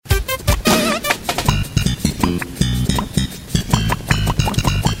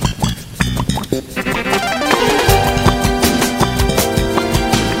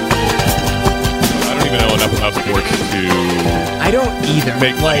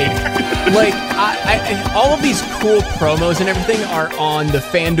Make all of these cool promos and everything are on the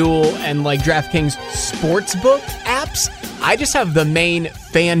FanDuel and like DraftKings Sportsbook apps. I just have the main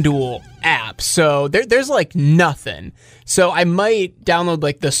FanDuel app, so there's like nothing. So I might download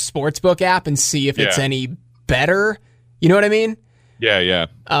like the Sportsbook app and see if it's any better. You know what I mean? Yeah.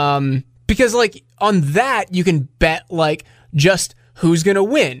 Because like on that you can bet like just who's gonna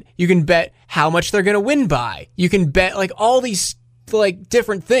win. You can bet how much they're gonna win by. You can bet like all these like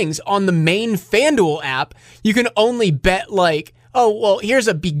different things. On the main FanDuel app, you can only bet like, oh well, here's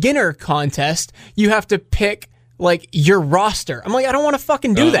a beginner contest. You have to pick like your roster. I'm like, I don't want to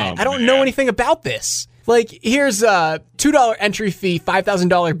fucking do that. I don't know anything about this. Like, here's a $2 entry fee,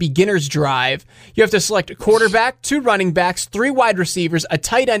 $5,000 beginner's drive. You have to select a quarterback, 2 running backs, 3 wide receivers, a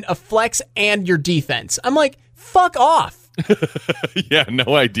tight end, a flex, and your defense. I'm like, fuck off. Yeah,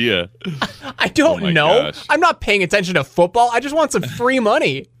 no idea. I don't know. Gosh. I'm not paying attention to football. I just want some free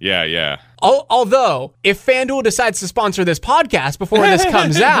money. Yeah. Although, if FanDuel decides to sponsor this podcast before this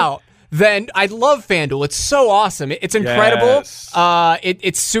comes out, then I love FanDuel. It's so awesome. It's incredible. Yes.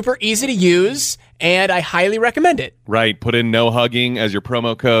 It's super easy to use, and I highly recommend it. Right. Put in no hugging as your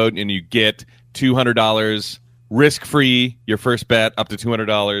promo code, and you get $200 risk-free, your first bet up to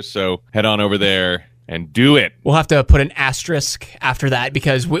 $200. So head on over there and do it. We'll have to put an asterisk after that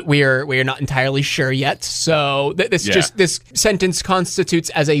because we are not entirely sure yet. So this sentence constitutes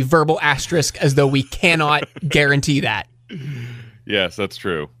as a verbal asterisk, as though we cannot guarantee that. Yes, that's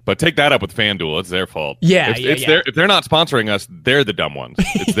true. But take that up with FanDuel. It's their fault. Yeah, if they're not sponsoring us, they're the dumb ones.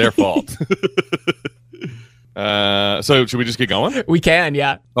 It's their fault. So should we just get going? We can,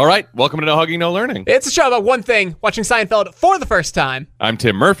 yeah. All right. Welcome to No Hugging, No Learning. It's a show about one thing, watching Seinfeld for the first time. I'm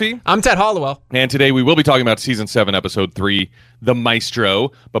Tim Murphy. I'm Ted Hollowell. And today we will be talking about Season 7, Episode 3, The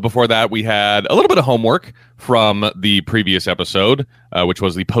Maestro. But before that, we had a little bit of homework from the previous episode, which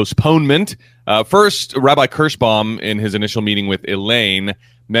was the postponement. First, Rabbi Kirschbaum, in his initial meeting with Elaine,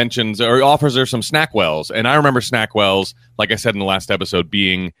 mentions or offers her some SnackWells. And I remember SnackWells, like I said in the last episode,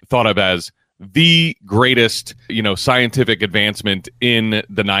 being thought of as the greatest, scientific advancement in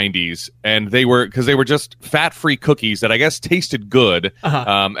the 90s. And they were just fat-free cookies that I guess tasted good.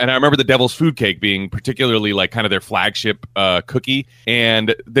 And I remember the Devil's Food Cake being particularly like kind of their flagship cookie.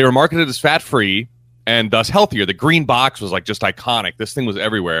 And they were marketed as fat-free and thus healthier. The green box was like just iconic. This thing was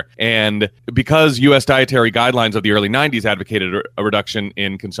everywhere. And because U.S. dietary guidelines of the early 90s advocated a reduction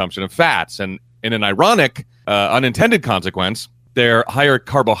in consumption of fats, and in an ironic, unintended consequence, their higher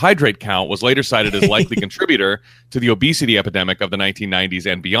carbohydrate count was later cited as likely contributor to the obesity epidemic of the 1990s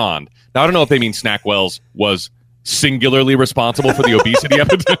and beyond. Now, I don't know if they mean SnackWells was singularly responsible for the obesity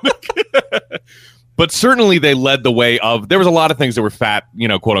epidemic, but certainly they led the way of, there was a lot of things that were fat,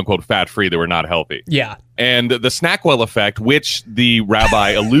 quote unquote fat-free that were not healthy. Yeah. And the SnackWell effect, which the rabbi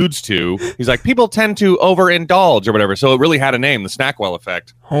alludes to, he's like, people tend to overindulge or whatever. So it really had a name, the SnackWell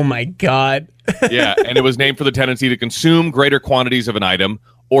effect. Oh my God. Yeah, and it was named for the tendency to consume greater quantities of an item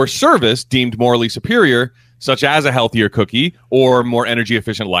or service deemed morally superior, such as a healthier cookie or more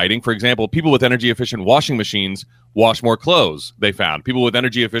energy-efficient lighting. For example, people with energy-efficient washing machines wash more clothes, they found. People with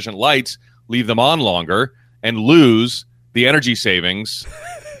energy-efficient lights leave them on longer and lose the energy savings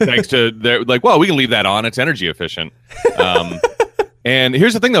thanks to their, like, well, we can leave that on. It's energy efficient. And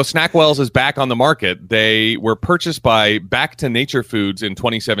here's the thing, though. SnackWells is back on the market. They were purchased by Back to Nature Foods in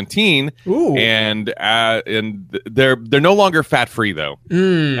 2017. Ooh. And they're no longer fat-free, though.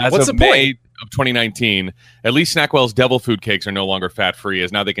 As what's of the May point? of 2019, at least SnackWell's Devil Food Cakes are no longer fat-free,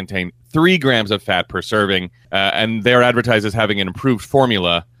 as now they contain 3 grams of fat per serving. And they're advertised as having an improved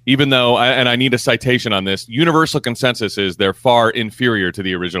formula, even though, and I need a citation on this, universal consensus is they're far inferior to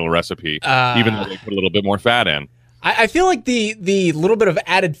the original recipe, even though they put a little bit more fat in. I feel like the little bit of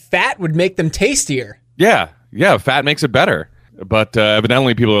added fat would make them tastier. Yeah, fat makes it better. But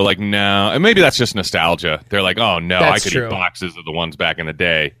evidently people are like, no. And maybe that's just nostalgia. They're like, oh, no, That's I could true. eat boxes of the ones back in the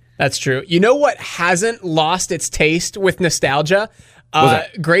day. That's true. You know what hasn't lost its taste with nostalgia?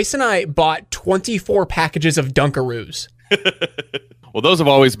 Grace and I bought 24 packages of Dunkaroos. Well, those have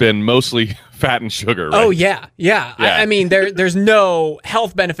always been mostly fat and sugar, right? Oh, yeah. I mean, there's no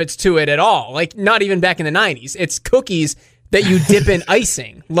health benefits to it at all. Like, not even back in the 90s. It's cookies that you dip in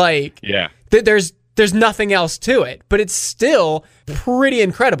icing. Like, Yeah. There's nothing else to it, but it's still pretty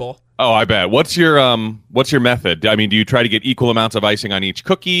incredible. Oh, I bet. What's your method? I mean, do you try to get equal amounts of icing on each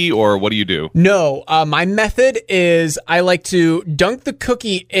cookie, or what do you do? No, my method is I like to dunk the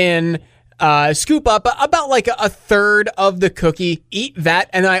cookie in, scoop up about like a third of the cookie, eat that,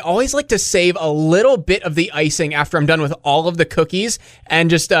 and then I always like to save a little bit of the icing after I'm done with all of the cookies and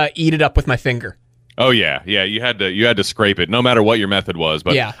just eat it up with my finger. Oh yeah, yeah. You had to scrape it, no matter what your method was.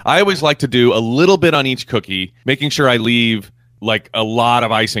 But Yeah. I always like to do a little bit on each cookie, making sure I leave like a lot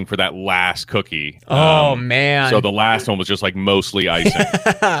of icing for that last cookie. Oh man. So the last one was just like mostly icing,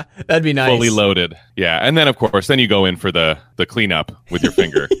 That'd be nice. fully loaded. Yeah, and then of course, then you go in for the cleanup with your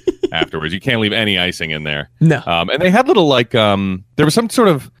finger afterwards. You can't leave any icing in there. No. And they had little like there was some sort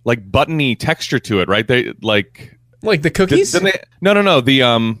of like buttony texture to it, right? They like Like the cookies? No.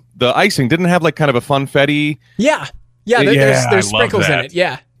 The icing didn't have like kind of a funfetti. Yeah. Yeah, Yeah, there's I love sprinkles in that. it.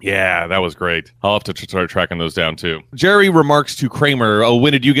 Yeah. Yeah, that was great. I'll have to start tracking those down too. Jerry remarks to Kramer, "Oh,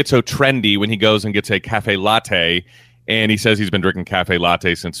 when did you get so trendy?" when he goes and gets a cafe latte. And he says he's been drinking cafe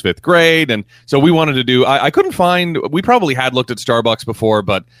latte since 5th grade. And so we wanted to do, I couldn't find, we probably had looked at Starbucks before,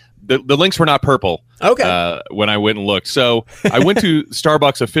 but the links were not purple. Okay. When I went and looked. So I went to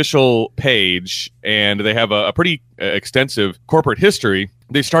Starbucks official page, and they have a pretty extensive corporate history.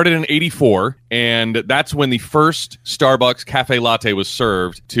 They started in 1984, and that's when the first Starbucks cafe latte was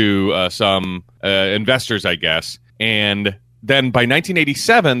served to some investors, I guess. And then by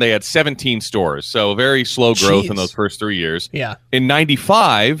 1987, they had 17 stores. So very slow growth in Jeez. those first 3 years. Yeah. In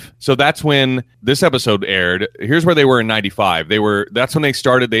 95, so that's when this episode aired. Here's where they were in 95. That's when they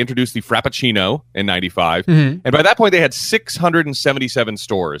started. They introduced the Frappuccino in 95. Mm-hmm. And by that point, they had 677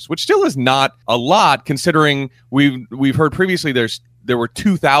 stores, which still is not a lot considering we've heard previously there were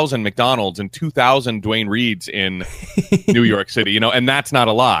 2,000 McDonald's and 2,000 Dwayne Reeds in New York City, and that's not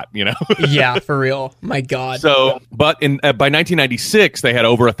a lot, Yeah, for real. My God. So, but by 1996, they had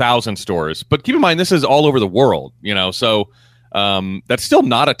over 1,000 stores. But keep in mind, this is all over the world, so that's still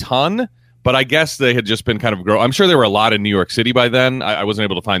not a ton. But I guess they had just been kind of I'm sure there were a lot in New York City by then. I wasn't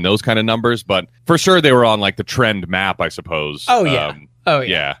able to find those kind of numbers, but for sure they were on like the trend map, I suppose. Oh, yeah.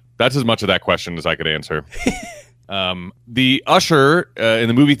 Yeah. That's as much of that question as I could answer. The usher in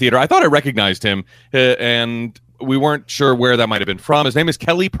the movie theater, I thought I recognized him, and we weren't sure where that might have been from. His name is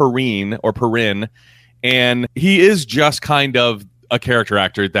Kelly Perrin, and he is just kind of a character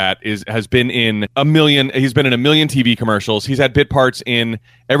actor that has been in a million TV commercials. He's had bit parts in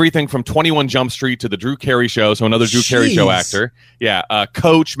everything from 21 Jump Street to the Drew Carey Show, so another Drew Carey Show actor. Yeah,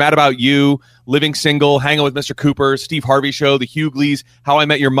 Coach, Mad About You, Living Single, Hanging with Mr. Cooper, Steve Harvey Show, The Hughleys, How I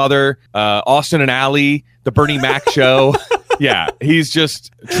Met Your Mother, Austin and Ally, The Bernie Mac Show. Yeah, he's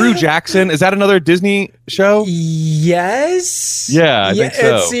just True Jackson. Is that another Disney show? Yes. Yeah, I think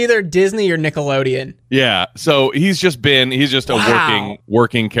so. It's either Disney or Nickelodeon. Yeah, so he's just a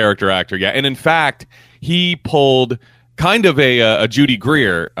working character actor. Yeah, and in fact, he pulled kind of a Judy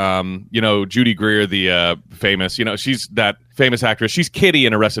Greer. Judy Greer, the famous, she's that famous actress. She's Kitty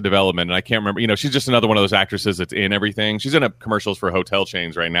in Arrested Development, and I can't remember. She's just another one of those actresses that's in everything. She's in commercials for hotel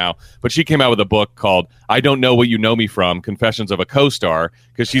chains right now, but she came out with a book called "I Don't Know What You Know Me From: Confessions of a Co-Star,"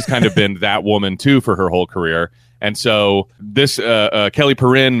 because she's kind of been that woman too for her whole career. And so this Kelly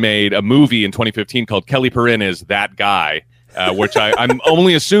Perrin made a movie in 2015 called "Kelly Perrin is That Guy," which I'm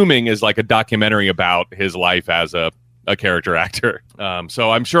only assuming is like a documentary about his life as a character actor.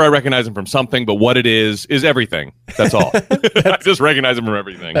 So I'm sure I recognize him from something, but what it is everything. That's all. I just recognize him from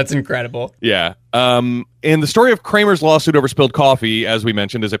everything. That's incredible. Yeah. And the story of Kramer's lawsuit over spilled coffee, as we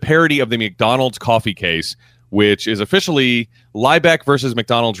mentioned, is a parody of the McDonald's coffee case, which is officially Liebeck versus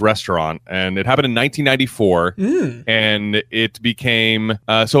McDonald's restaurant. And it happened in 1994. And it became,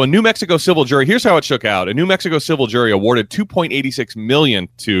 so a New Mexico civil jury, here's how it shook out. A New Mexico civil jury awarded $2.86 million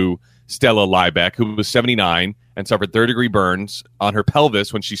to Stella Liebeck, who was 79 and suffered third-degree burns on her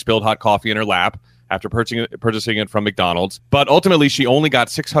pelvis when she spilled hot coffee in her lap after purchasing it from McDonald's. But ultimately, she only got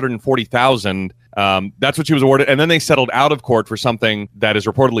 $640,000. That's what she was awarded. And then they settled out of court for something that is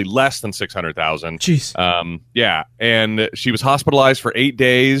reportedly less than $600,000. Jeez. Yeah. And she was hospitalized for 8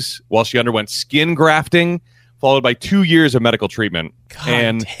 days while she underwent skin grafting, followed by 2 years of medical treatment. God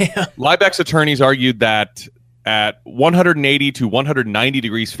and damn. Liebeck's attorneys argued that at 180 to 190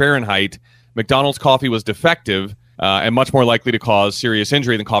 degrees Fahrenheit, McDonald's coffee was defective and much more likely to cause serious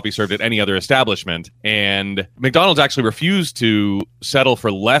injury than coffee served at any other establishment. And McDonald's actually refused to settle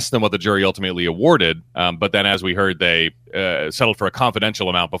for less than what the jury ultimately awarded. But then, as we heard, they settled for a confidential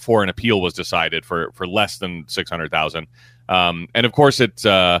amount before an appeal was decided for less than $600,000. And of course, it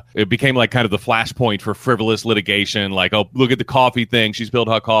became like kind of the flashpoint for frivolous litigation. Like, oh, look at the coffee thing. She spilled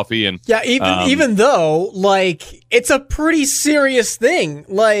hot coffee. And yeah, even though, like, it's a pretty serious thing.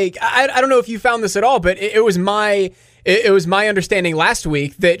 Like, I don't know if you found this at all, but it was my understanding last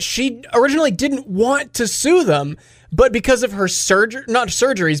week that she originally didn't want to sue them, but because of her not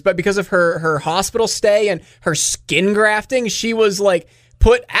surgeries, but because of her hospital stay and her skin grafting, she was like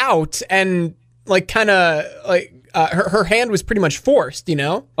put out and like kind of like her hand was pretty much forced, you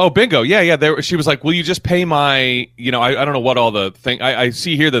know? Oh, bingo. Yeah. She was like, will you just pay my, I don't know what all the thing. I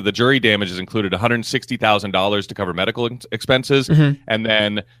see here that the jury damages included $160,000 to cover medical expenses, and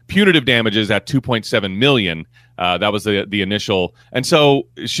then punitive damages at $2.7 million. That was the initial. And so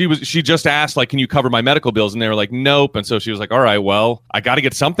she just asked, like, can you cover my medical bills? And they were like, nope. And so she was like, all right, well, I got to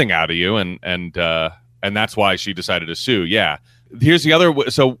get something out of you. And that's why she decided to sue. Yeah. Here's the other.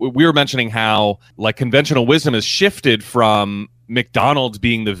 So we were mentioning how, like, conventional wisdom has shifted from McDonald's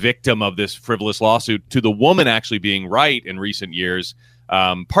being the victim of this frivolous lawsuit to the woman actually being right in recent years,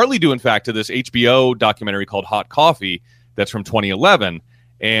 partly due, in fact, to this HBO documentary called Hot Coffee that's from 2011.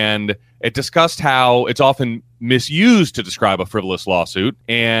 And it discussed how it's often misused to describe a frivolous lawsuit.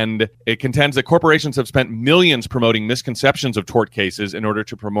 And it contends that corporations have spent millions promoting misconceptions of tort cases in order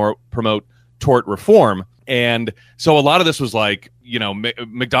to promote tort reform. And so a lot of this was like,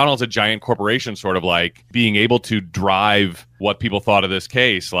 McDonald's, a giant corporation, sort of like being able to drive what people thought of this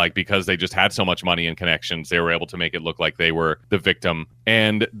case, like, because they just had so much money and connections, they were able to make it look like they were the victim.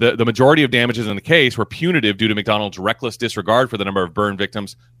 And the majority of damages in the case were punitive due to McDonald's reckless disregard for the number of burn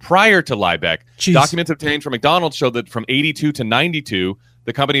victims prior to Liebeck. Jeez. Documents obtained from McDonald's showed that from 82 to 92,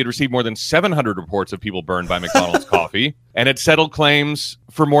 the company had received more than 700 reports of people burned by McDonald's coffee, and had settled claims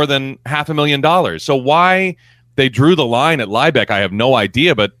for more than $500,000. So why they drew the line at Liebeck, I have no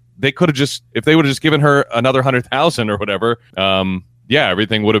idea, but they could have just, if they would have just given her another 100,000 or whatever,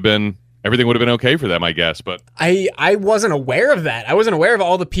 everything would have been okay for them, I guess. But I wasn't aware of that. I wasn't aware of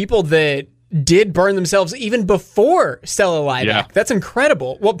all the people that did burn themselves even before Stella Liebeck. Yeah. That's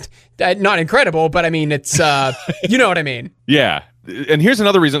incredible. Well, not incredible, but I mean, it's, you know what I mean? Yeah. And here's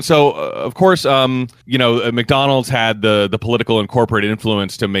another reason. So, of course, McDonald's had the political and corporate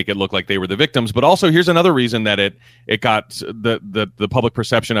influence to make it look like they were the victims. But also, here's another reason that it got the public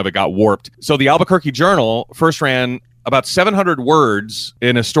perception of it got warped. So the Albuquerque Journal first ran about 700 words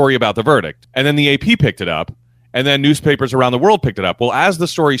in a story about the verdict, and then the AP picked it up. And then newspapers around the world picked it up. Well, as the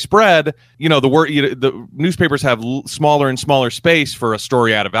story spread, the newspapers have smaller and smaller space for a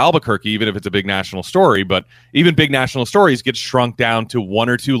story out of Albuquerque, even if it's a big national story. But even big national stories get shrunk down to one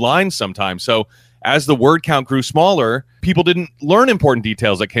or two lines sometimes. So as the word count grew smaller, people didn't learn important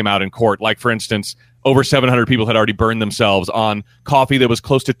details that came out in court. Like, for instance, over 700 people had already burned themselves on coffee that was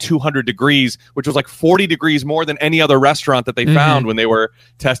close to 200 degrees, which was like 40 degrees more than any other restaurant that they found when they were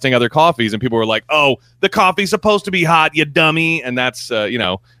testing other coffees. And people were like, oh, the coffee's supposed to be hot, you dummy. And that's,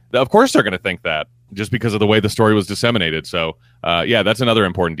 of course they're going to think that just because of the way the story was disseminated. So, that's another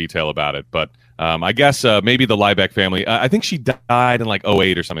important detail about it. But I guess maybe the Liebeck family, I think she died in like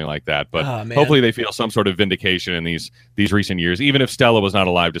 2008 or something like that. But hopefully they feel some sort of vindication in these recent years, even if Stella was not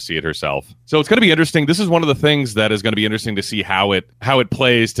alive to see it herself. So it's going to be interesting. This is one of the things that is going to be interesting to see how it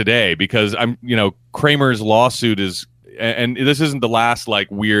plays today, because Kramer's lawsuit is, and this isn't the last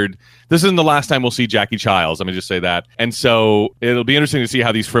this isn't the last time we'll see Jackie Childs. Let me just say that. And so it'll be interesting to see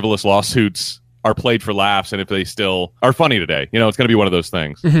how these frivolous lawsuits are played for laughs and if they still are funny today. It's going to be one of those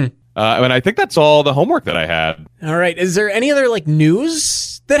things. And I think that's all the homework that I had. All right. Is there any other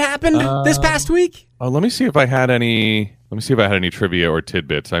news that happened this past week? Let me see if I had any. Let me see if I had any trivia or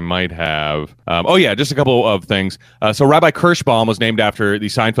tidbits. I might have. Just a couple of things. So Rabbi Kirschbaum was named after the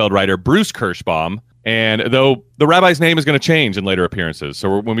Seinfeld writer Bruce Kirschbaum. And though the rabbi's name is going to change in later appearances,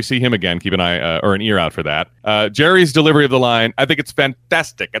 so when we see him again, keep an eye or an ear out for that. Jerry's delivery of the line, I think it's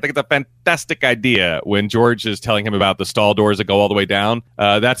fantastic. I think it's a fantastic idea when George is telling him about the stall doors that go all the way down.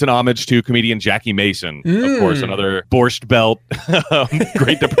 That's an homage to comedian Jackie Mason, of course, another Borscht Belt,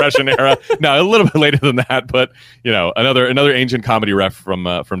 Great Depression era. No, a little bit later than that, but another ancient comedy ref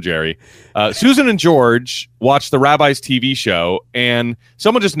from Jerry. Susan and George watched the rabbi's TV show, and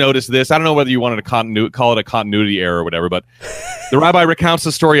someone just noticed this. I don't know whether you wanted to call it a continuity error or whatever, but the rabbi recounts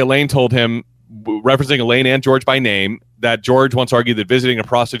the story Elaine told him, referencing Elaine and George by name, that George once argued that visiting a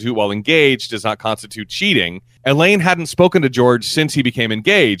prostitute while engaged does not constitute cheating. Elaine hadn't spoken to George since he became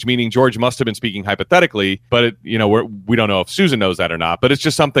engaged, meaning George must have been speaking hypothetically, but we don't know if Susan knows that or not. But it's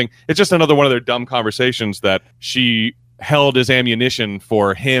just another one of their dumb conversations that she held as ammunition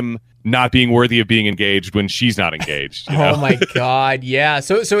for him not being worthy of being engaged when she's not engaged. Oh my God. Yeah.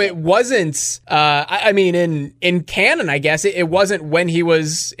 So it wasn't, in canon, I guess it wasn't when he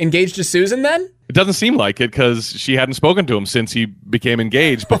was engaged to Susan then? It doesn't seem like it because she hadn't spoken to him since he became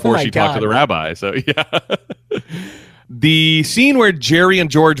engaged before she talked to the rabbi. So yeah. The scene where Jerry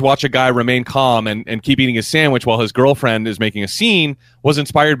and George watch a guy remain calm and keep eating his sandwich while his girlfriend is making a scene was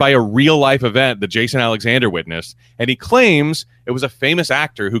inspired by a real-life event that Jason Alexander witnessed, and he claims it was a famous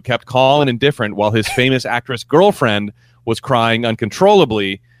actor who kept calm and indifferent while his famous actress girlfriend was crying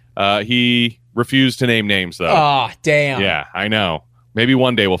uncontrollably. He refused to name names, though. Oh, damn. Yeah, I know. Maybe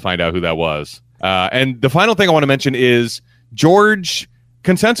one day we'll find out who that was. And the final thing I want to mention is George.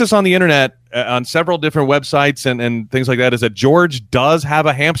 Consensus on the internet, on several different websites and things like that, is that George does have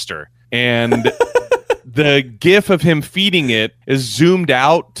a hamster. And the gif of him feeding it is zoomed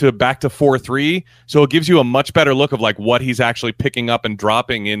out to back to 4:3. So it gives you a much better look of like what he's actually picking up and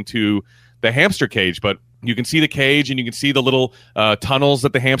dropping into the hamster cage. But you can see the cage and you can see the little tunnels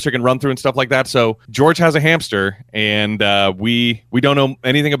that the hamster can run through and stuff like that. So George has a hamster, and we don't know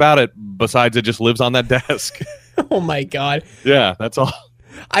anything about it besides it just lives on that desk. Oh my God. Yeah, that's all.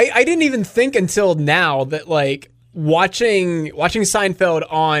 I didn't even think until now that like watching Seinfeld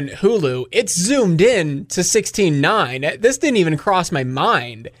on Hulu, it's zoomed in to 16:9. This didn't even cross my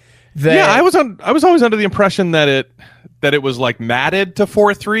mind. Yeah, I was always under the impression that it was like matted to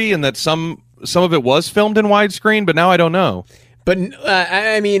 4:3 and that some of it was filmed in widescreen, but now I don't know. But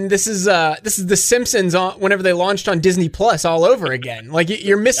I mean, this is The Simpsons whenever they launched on Disney Plus all over again. Like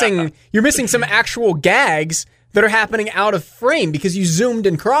you're missing some actual gags that are happening out of frame because you zoomed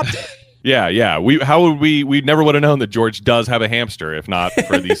and cropped it. Yeah. We never would have known that George does have a hamster if not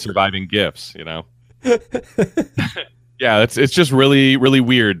for these surviving GIFs, you know? Yeah, it's just really, really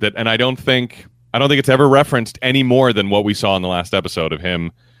weird and I don't think it's ever referenced any more than what we saw in the last episode of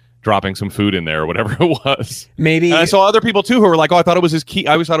him dropping some food in there or whatever it was. Maybe. And I saw other people too who were like, "Oh, I thought it was his key.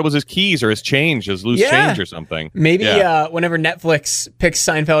 I always thought it was his keys or his change, his loose change or something." Maybe whenever Netflix picks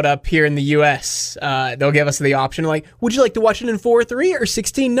Seinfeld up here in the U.S., they'll give us the option like, "Would you like to watch it in 4:3 or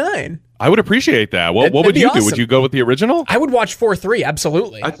 16:9?" I would appreciate that. What would you do? Would you go with the original? I would watch 4:3.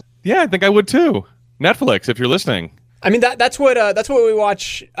 Absolutely. I think I would too. Netflix, if you're listening. I mean that's what we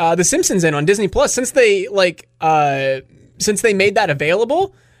watch The Simpsons in on Disney Plus since they made that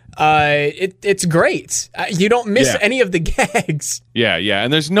available. It's great. You don't miss any of the gags. Yeah,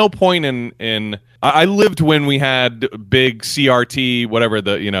 and there's no point in. I lived when we had big CRT, whatever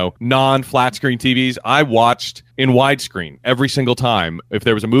the non-flat screen TVs. I watched in widescreen every single time. If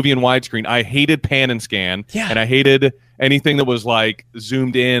there was a movie in widescreen, I hated pan and scan, and I hated anything that was like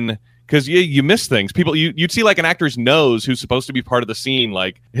zoomed in. Because you miss things. People, you'd see like an actor's nose who's supposed to be part of the scene,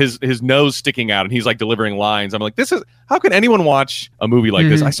 like his nose sticking out, and he's like delivering lines. I'm like, how can anyone watch a movie like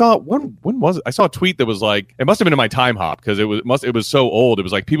this? I saw when was it? I saw a tweet that was like, it must have been in my time hop because it was so old. It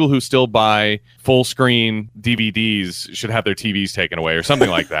was like people who still buy full screen DVDs should have their TVs taken away or something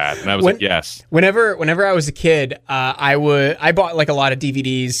like that. And I was like, yes. Whenever I was a kid, I bought like a lot of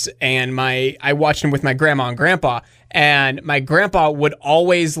DVDs, and I watched them with my grandma and grandpa. And my grandpa would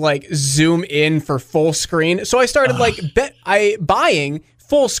always like zoom in for full screen. So I started buying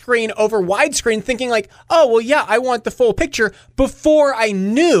full screen over widescreen thinking like, oh, well, yeah, I want the full picture before I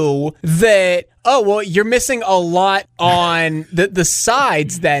knew that, oh, well, you're missing a lot on the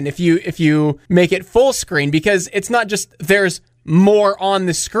sides then if you make it full screen because it's not just there's more on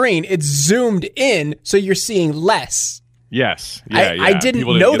the screen. It's zoomed in so you're seeing less. Yes. I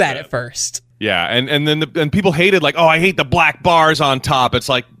didn't know that at first. Yeah, and then people hated like, oh, I hate the black bars on top. It's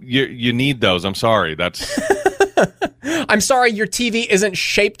like you need those. I'm sorry. That's. I'm sorry, your TV isn't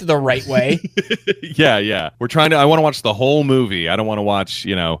shaped the right way. Yeah. I want to watch the whole movie. I don't want to watch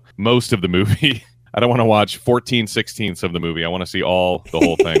most of the movie. I don't want to watch 14/16 of the movie. I want to see the whole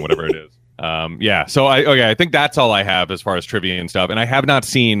thing, whatever it is. So I think that's all I have as far as trivia and stuff. And I have not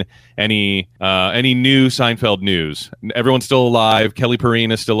seen any new Seinfeld news. Everyone's still alive. Kelly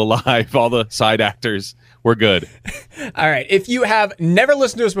Perrine is still alive. All the side actors. We're good. All right. If you have never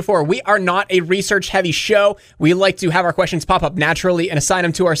listened to us before, we are not a research-heavy show. We like to have our questions pop up naturally and assign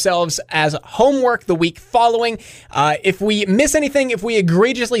them to ourselves as homework the week following. If we miss anything, if we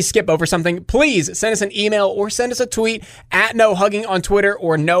egregiously skip over something, please send us an email or send us a tweet at NoHugging on Twitter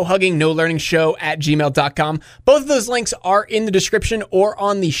or nohuggingnolearningshow@gmail.com. Both of those links are in the description or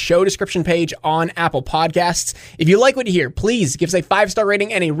on the show description page on Apple Podcasts. If you like what you hear, please give us a 5-star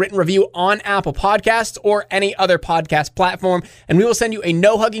rating and a written review on Apple Podcasts or any other podcast platform, and we will send you a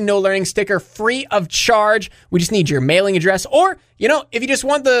No Hugging, No Learning sticker free of charge. We just need your mailing address, or, if you just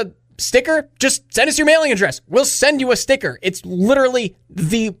want the sticker, just send us your mailing address. We'll send you a sticker. It's literally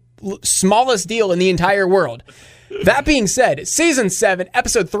the smallest deal in the entire world. That being said, Season 7,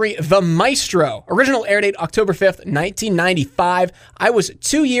 Episode 3, The Maestro. Original air date October 5th, 1995. I was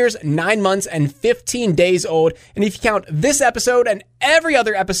 2 years, 9 months, and 15 days old. And if you count this episode and every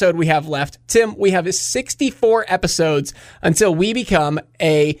other episode we have left, Tim, we have 64 episodes until we become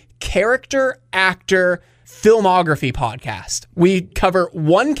a character actor filmography podcast. We cover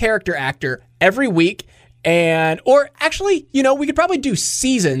one character actor every week. We could probably do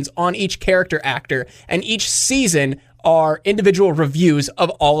seasons on each character actor and each season are individual reviews of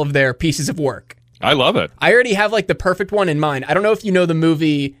all of their pieces of work. I love it. I already have like the perfect one in mind. I don't know if you know the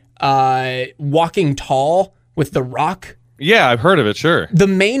movie Walking Tall with The Rock. Yeah, I've heard of it, sure. The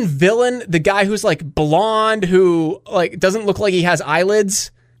main villain, the guy who's like blonde, who like doesn't look like he has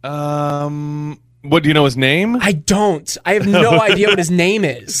eyelids. What, do you know his name? I don't. I have no idea what his name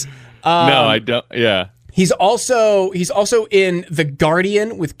is. No, I don't. Yeah. He's also in The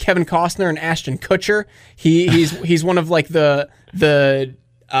Guardian with Kevin Costner and Ashton Kutcher. He's one of like the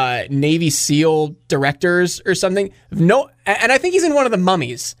Navy SEAL directors or something. No, and I think he's in one of the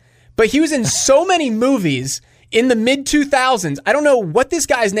Mummies. But he was in so many movies in the mid 2000s. I don't know what this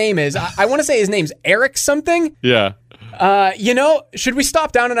guy's name is. I want to say his name's Eric something. Yeah. Should we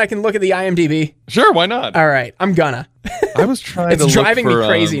stop down and I can look at the IMDb? Sure, why not? All right, I'm gonna. I was trying to It's driving look for, me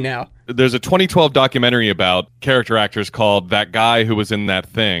crazy now. There's a 2012 documentary about character actors called That Guy Who Was in That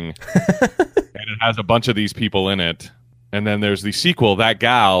Thing. And it has a bunch of these people in it. And then there's the sequel, That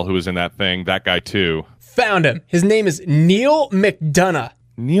Gal Who Was in That Thing, That Guy Too. Found him. His name is Neil McDonough.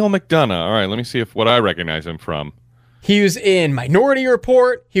 Neil McDonough. All right, let me see what I recognize him from. He was in Minority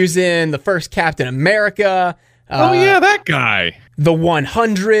Report. He was in the first Captain America. Oh, yeah, that guy. The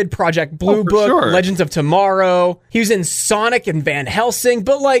 100, Project Blue Book, sure. Legends of Tomorrow. He was in Sonic and Van Helsing,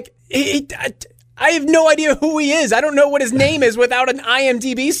 but like, I have no idea who he is. I don't know what his name is without an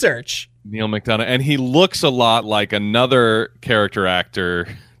IMDb search. Neil McDonough. And he looks a lot like another character actor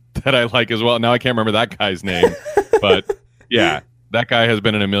that I like as well. Now I can't remember that guy's name. But yeah, that guy has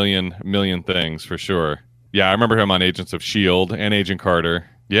been in a million things for sure. Yeah, I remember him on Agents of S.H.I.E.L.D. and Agent Carter.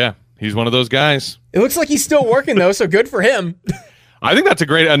 Yeah, he's one of those guys. It looks like he's still working, though, so good for him. I think that's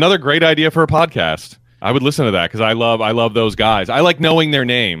another great idea for a podcast. I would listen to that because I love those guys. I like knowing their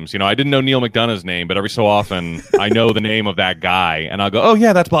names. You know, I didn't know Neil McDonough's name, but every so often I know the name of that guy, and I'll go, oh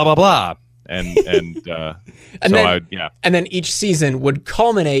yeah, that's blah blah blah, and then each season would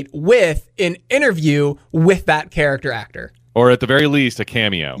culminate with an interview with that character actor, or at the very least a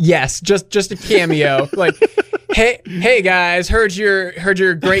cameo. Yes, just a cameo, like. Hey guys, heard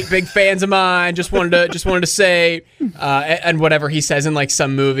you're great big fans of mine. Just wanted to say, and whatever he says in like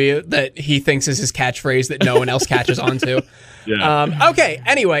some movie that he thinks is his catchphrase that no one else catches on to. Yeah. Okay,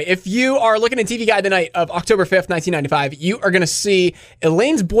 anyway, if you are looking at TV Guide the night of October 5th, 1995, you are going to see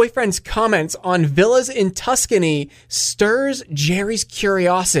Elaine's boyfriend's comments on villas in Tuscany stirs Jerry's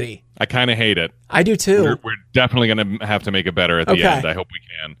curiosity. I kind of hate it. I do too. We're definitely going to have to make it better at the end. I hope we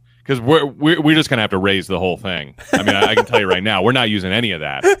can. Because we're just going to have to raise the whole thing. I mean, I can tell you right now, we're not using any of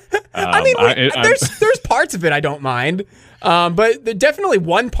that. There's parts of it I don't mind, but there's definitely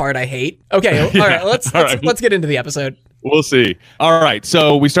one part I hate. Okay, all right, let's get into the episode. We'll see. All right,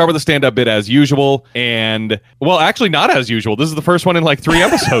 so we start with a stand-up bit as usual, and, well, actually not as usual. This is the first one in like 3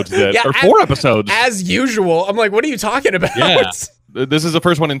 episodes, or 4 episodes. As usual. I'm like, what are you talking about? Yeah, this is the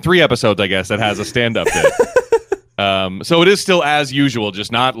first one in 3 episodes, I guess, that has a stand-up bit. So it is still as usual,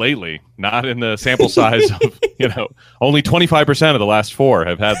 just not lately. Not in the sample size of, only 25% of the last 4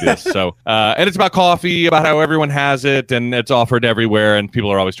 have had this. So, and it's about coffee, about how everyone has it, and it's offered everywhere, and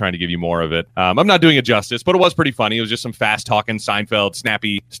people are always trying to give you more of it. I'm not doing it justice, but it was pretty funny. It was just some fast-talking, Seinfeld,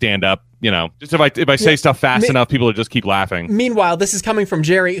 snappy stand-up. Just if I say stuff fast enough, people will just keep laughing. Meanwhile, this is coming from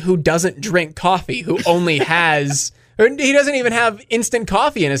Jerry, who doesn't drink coffee, who only has... He doesn't even have instant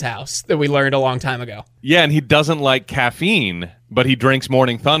coffee in his house that we learned a long time ago. Yeah, and he doesn't like caffeine, but he drinks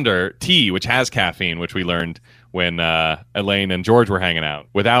Morning Thunder tea, which has caffeine, which we learned when Elaine and George were hanging out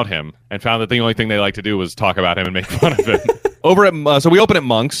without him, and found that the only thing they like to do was talk about him and make fun of him. So we open at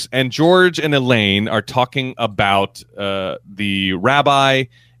Monk's, and George and Elaine are talking about the rabbi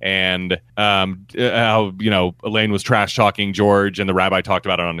and how Elaine was trash talking George, and the rabbi talked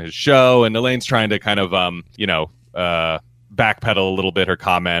about it on his show, and Elaine's trying to kind of backpedal a little bit her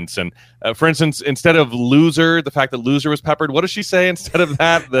comments, and for instance, instead of loser, the fact that loser was peppered, what does she say instead of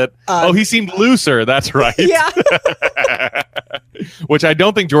that he seemed looser? That's right. Yeah. Which I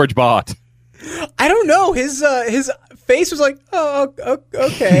don't think George bought. I don't know, his face was like, oh,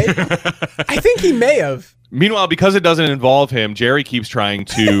 okay. I think he may have. Meanwhile, because it doesn't involve him, Jerry keeps trying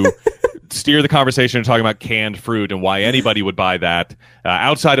to steer the conversation and talking about canned fruit and why anybody would buy that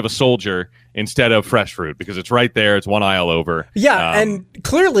outside of a soldier instead of fresh fruit, because it's right there. It's one aisle over. Yeah, and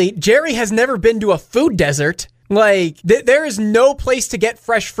clearly Jerry has never been to a food desert. Like, there is no place to get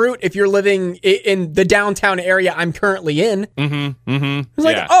fresh fruit if you're living in the downtown area I'm currently in. It's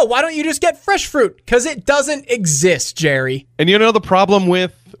like, why don't you just get fresh fruit? Because it doesn't exist, Jerry. And the problem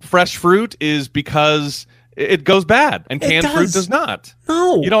with fresh fruit is because it goes bad, and canned fruit does not.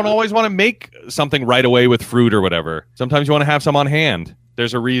 No. You don't always want to make something right away with fruit or whatever. Sometimes you want to have some on hand.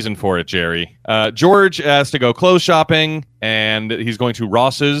 There's a reason for it, Jerry. George has to go clothes shopping, and he's going to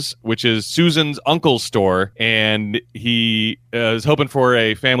Ross's, which is Susan's uncle's store, and he is hoping for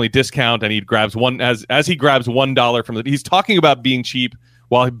a family discount, and he grabs as he grabs $1 from he's talking about being cheap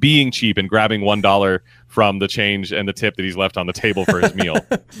while being cheap and grabbing $1 from the change and the tip that he's left on the table for his meal.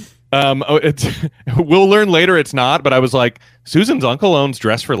 We'll learn later it's not, but I was like, Susan's uncle owns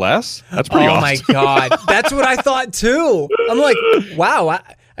Dress for Less? That's pretty awesome. Oh my God. That's what I thought too. I'm like, wow,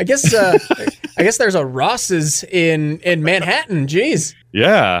 I guess there's a Ross's in Manhattan. Jeez.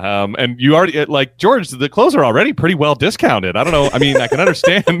 Yeah. And you already, like, George, the clothes are already pretty well discounted. I don't know. I mean, I can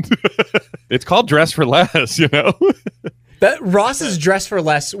understand. It's called Dress for Less, you know? That Ross's Dress for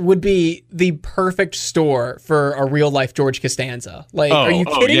Less would be the perfect store for a real life George Costanza. Like, are you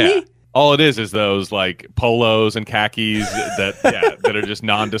kidding me? All it is those like polos and khakis that are just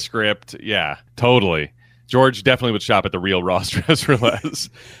nondescript. Yeah, totally. George definitely would shop at the real Ross Dress for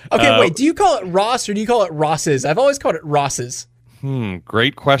Less. Okay, wait. Do you call it Ross or do you call it Ross's? I've always called it Ross's.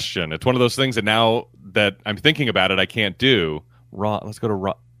 Great question. It's one of those things that now that I'm thinking about it, I can't do. Let's go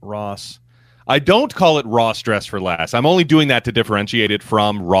to Ross. I don't call it Ross Dress for Less. I'm only doing that to differentiate it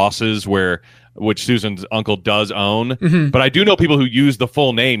from Ross's, which Susan's uncle does own. Mm-hmm. But I do know people who use the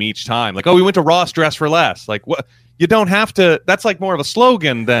full name each time. Like, oh, we went to Ross Dress for Less. Like, what? You don't have to. That's like more of a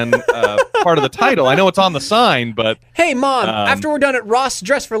slogan than part of the title. I know it's on the sign, but hey, Mom, after we're done at Ross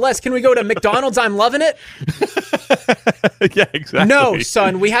Dress for Less, can we go to McDonald's? I'm loving it. Yeah, exactly. No,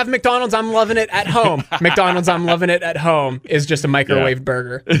 son, we have McDonald's. I'm loving it at home. McDonald's. I'm loving it at home is just a microwave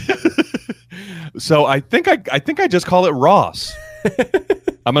burger. So I think I just call it Ross.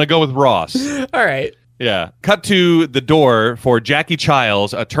 I'm going to go with Ross. All right. Yeah. Cut to the door for Jackie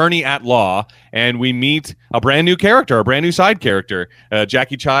Childs, attorney at law, and we meet a brand new character, a brand new side character,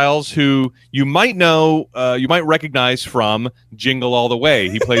 Jackie Childs, who you might know, you might recognize from Jingle All the Way.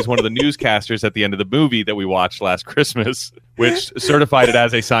 He plays one of the newscasters at the end of the movie that we watched last Christmas, which certified it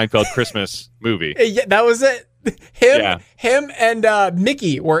as a Seinfeld Christmas movie. Yeah, that was it. Him and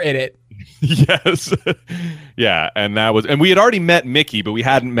Mickey were in it. Yes. Yeah, and we had already met Mickey, but we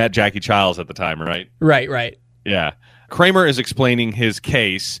hadn't met Jackie Childs at the time, right? Right. Yeah. Kramer is explaining his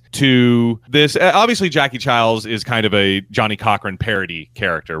case to this. Obviously, Jackie Childs is kind of a Johnny Cochran parody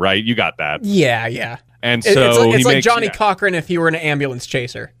character, right? You got that. Yeah. And so it's like Johnny Cochran if he were an ambulance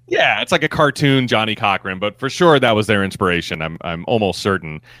chaser. Yeah, it's like a cartoon Johnny Cochran, but for sure that was their inspiration. I'm almost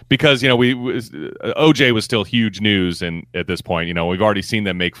certain because OJ was still huge news at this point. You know, we've already seen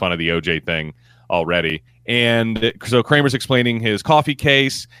them make fun of the OJ thing already. And so Kramer's explaining his coffee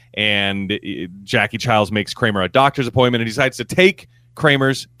case, and Jackie Childs makes Kramer a doctor's appointment, and he decides to take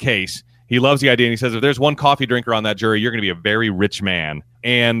Kramer's case. He loves the idea, and he says, if there's one coffee drinker on that jury, you're going to be a very rich man.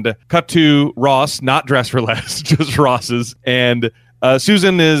 And cut to Ross, not Dress for Less, just Ross's. And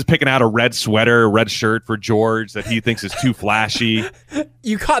Susan is picking out a red sweater, red shirt for George that he thinks is too flashy.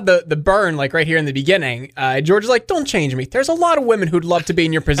 You caught the burn, like right here in the beginning. George is like, don't change me. There's a lot of women who'd love to be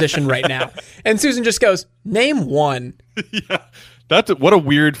in your position right now. And Susan just goes, name one. Yeah, what a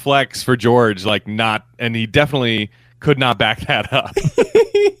weird flex for George. And he definitely could not back that up.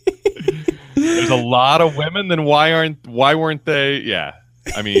 There's a lot of women, then why weren't they? Yeah.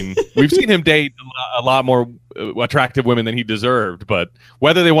 I mean, we've seen him date a lot more attractive women than he deserved, but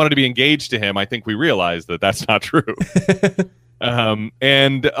whether they wanted to be engaged to him, I think we realized that that's not true.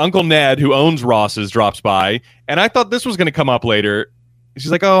 And Uncle Ned, who owns Ross's, drops by, and I thought this was going to come up later.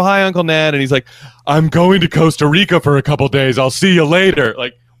 She's like, oh, hi, Uncle Ned. And he's like, I'm going to Costa Rica for a couple days. I'll see you later.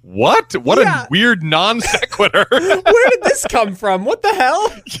 Like, what? What a weird non sequitur. Where did this come from? What the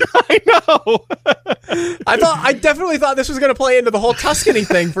hell? Yeah, I know. I definitely thought this was going to play into the whole Tuscany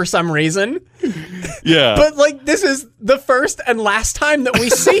thing for some reason. Yeah. But this is the first and last time that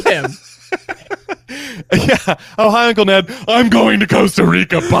we see him. Yeah. Oh, hi, Uncle Ned. I'm going to Costa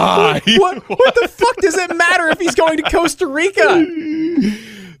Rica. Bye. What the fuck does it matter if he's going to Costa Rica?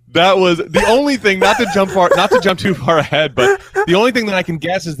 That was the only thing, not to jump too far ahead, but the only thing that I can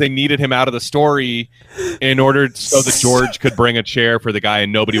guess is they needed him out of the story in order so that George could bring a chair for the guy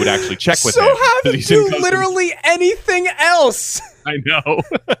and nobody would actually check with him. So haven't do literally anything else. I know.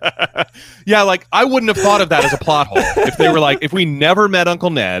 Yeah, I wouldn't have thought of that as a plot hole. If they were if we never met Uncle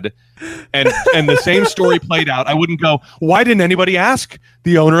Ned and the same story played out, I wouldn't go, why didn't anybody ask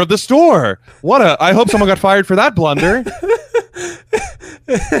the owner of the store? I hope someone got fired for that blunder.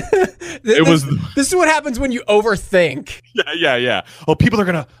 This is what happens when you overthink. Yeah. Oh, people are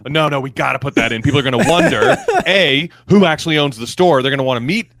gonna. No, we gotta put that in. People are gonna wonder: A, who actually owns the store? They're gonna want to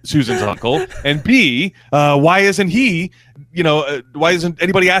meet Susan's uncle, and B, why isn't he? Why isn't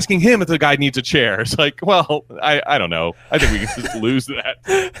anybody asking him if the guy needs a chair? It's like, well, I don't know. I think we can just lose that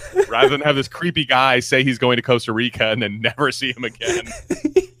rather than have this creepy guy say he's going to Costa Rica and then never see him again.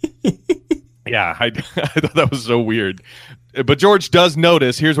 Yeah, I thought that was so weird. But George does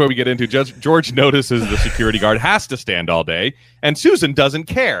notice, here's where we get into, George notices the security guard has to stand all day, and Susan doesn't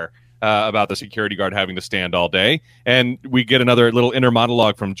care about the security guard having to stand all day. And we get another little inner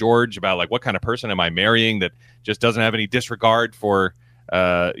monologue from George about, like, what kind of person am I marrying that just doesn't have any disregard for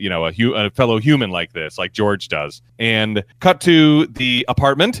a fellow human like this, like George does. And cut to the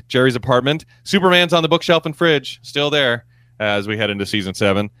apartment, Jerry's apartment. Superman's on the bookshelf and fridge, still there as we head into season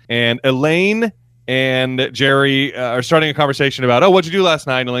 7. And Elaine and Jerry are starting a conversation about, what'd you do last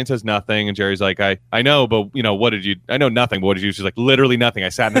night? And Elaine says nothing. And Jerry's like, I know, but what did you? I know nothing, but what did you do? She's like, literally nothing. I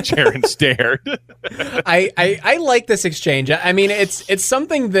sat in a chair and stared. I like this exchange. I mean, it's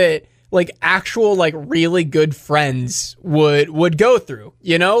something that like actual like really good friends would go through.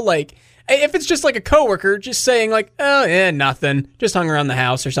 Like if it's just like a coworker just saying like, oh yeah, nothing, just hung around the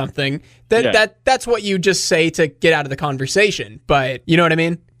house or something. That's what you just say to get out of the conversation. But you know what I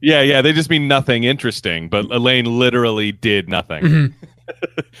mean? Yeah, they just mean nothing interesting, but Elaine literally did nothing.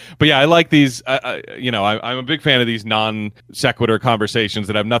 Mm-hmm. But yeah, I like these. I'm a big fan of these non sequitur conversations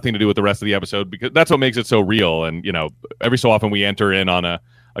that have nothing to do with the rest of the episode, because that's what makes it so real. And every so often we enter in on a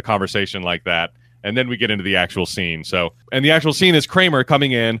conversation like that, and then we get into the actual scene. And the actual scene is Kramer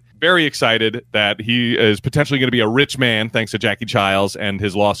coming in, very excited that he is potentially going to be a rich man thanks to Jackie Chiles and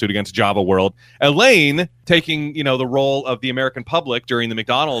his lawsuit against Java World. Elaine, taking the role of the American public during the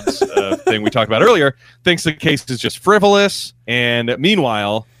McDonald's thing we talked about earlier, thinks the case is just frivolous. And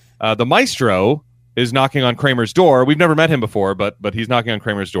meanwhile, the maestro is knocking on Kramer's door. We've never met him before, but he's knocking on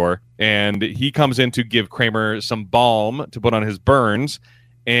Kramer's door, and he comes in to give Kramer some balm to put on his burns.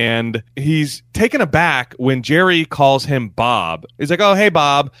 And he's taken aback when Jerry calls him Bob. He's like, oh, hey,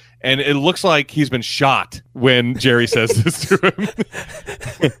 Bob. And it looks like he's been shot when Jerry says this to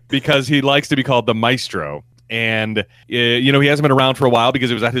him because he likes to be called the maestro. And, he hasn't been around for a while because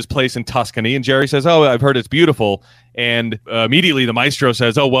it was at his place in Tuscany. And Jerry says, oh, I've heard it's beautiful. And immediately the maestro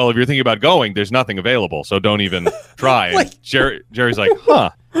says, oh, well, if you're thinking about going, there's nothing available. So don't even try. And Jerry's like, huh.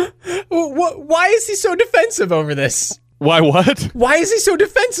 Why is he so defensive over this? Why what? Why is he so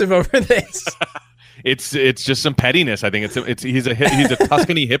defensive over this? It's just some pettiness. I think he's a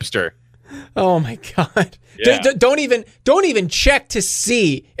Tuscany hipster. Oh my god! Yeah. Don't even check to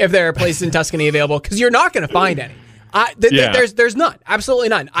see if there are places in Tuscany available, because you're not going to find any. There's none. Absolutely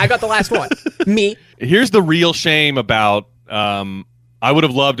none. I got the last one. Me. Here's the real shame about. I would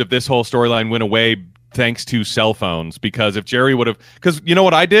have loved if this whole storyline went away thanks to cell phones, because if Jerry would have, because you know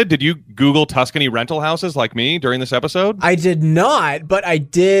what I did? Did you Google Tuscany rental houses like me during this episode? I did not, but I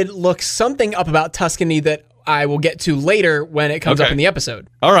did look something up about Tuscany that I will get to later when it comes up in the episode.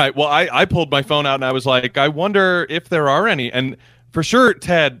 All right. Well, I pulled my phone out and I was like, I wonder if there are any. And for sure,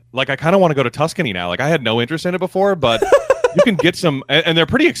 Ted, like, I kind of want to go to Tuscany now. Like, I had no interest in it before, but you can get some, and they're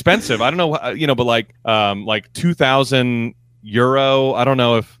pretty expensive. I don't know, but like 2,000 euro. I don't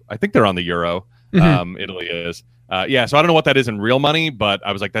know I think they're on the euro. Mm-hmm. Italy is. So I don't know what that is in real money, but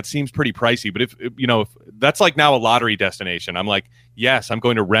I was like, that seems pretty pricey. But if that's like now a lottery destination, I'm like, yes, I'm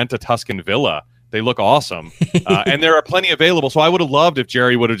going to rent a Tuscan villa. They look awesome. And there are plenty available. So I would have loved if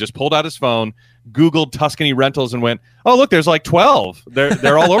Jerry would have just pulled out his phone, Googled Tuscany rentals, and went, oh, look, there's like 12.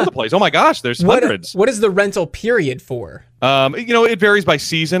 They're all over the place. Oh my gosh, there's hundreds. What is the rental period for? It varies by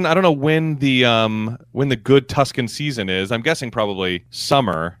season. I don't know when the good Tuscan season is. I'm guessing probably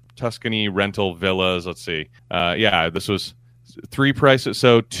summer. Tuscany rental villas. Let's see. This was 3 prices.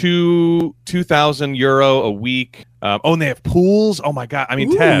 So 2,000 euro a week. And they have pools. Oh my god. I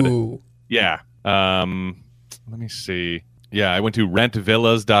mean, Ooh. Ted. Yeah. Let me see. Yeah, I went to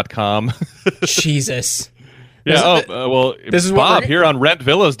rentvillas.com. Jesus. Yeah. This is Bob here on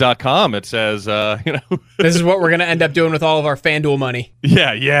rentvillas.com. It says, This is what we're gonna end up doing with all of our FanDuel money.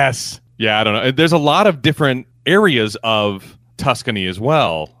 Yeah. Yes. Yeah. I don't know. There's a lot of different areas of Tuscany as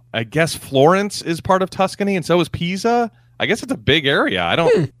well. I guess Florence is part of Tuscany, and so is Pisa. I guess it's a big area. I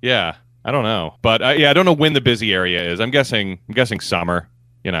don't. Yeah, I don't know, but I don't know when the busy area is. I'm guessing summer.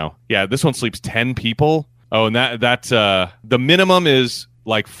 Yeah, this one sleeps 10 people. Oh, and that's the minimum is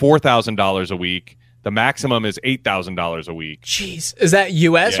like $4,000 a week. The maximum is $8,000 a week. Jeez. Is that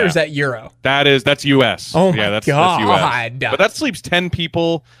US or is that Euro? That's US. Oh my that's God. US. But that sleeps 10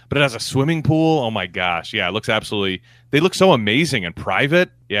 people, but it has a swimming pool. Oh my gosh. Yeah, it looks they look so amazing and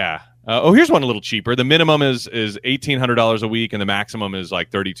private. Yeah. Here's one a little cheaper. The minimum is $1,800 a week, and the maximum is like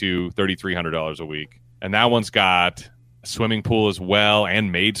 $3,300 a week. And that one's got a swimming pool as well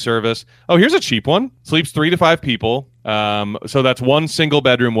and maid service. Oh, here's a cheap one. Sleeps 3 to 5 people. So that's one single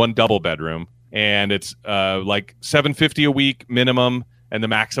bedroom, one double bedroom, and it's like $750 a week minimum, and the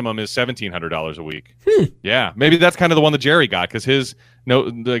maximum is $1,700 a week. Yeah, maybe that's kind of the one that Jerry got, because his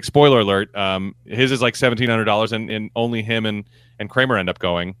spoiler alert, his is like $1,700, and only him and Kramer end up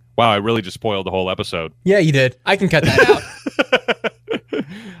going. Wow, I really just spoiled the whole episode. Yeah, you did. I can cut that out.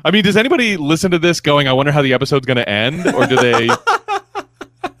 I mean, does anybody listen to this going, I wonder how the episode's going to end? Or do they...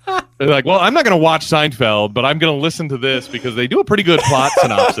 They're like, well, I'm not going to watch Seinfeld, but I'm going to listen to this because they do a pretty good plot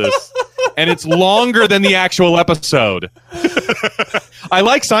synopsis. And it's longer than the actual episode. I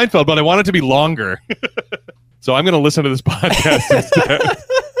like Seinfeld, but I want it to be longer. So I'm going to listen to this podcast instead.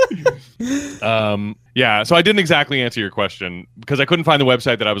 Yeah, so I didn't exactly answer your question because I couldn't find the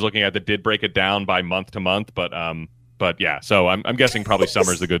website that I was looking at that did break it down by month to month. But yeah, so I'm guessing probably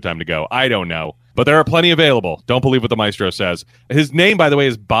summer's the good time to go. I don't know. But there are plenty available. Don't believe what the Maestro says. His name, by the way,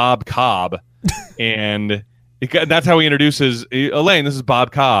 is Bob Cobb. And that's how he introduces Elaine. This is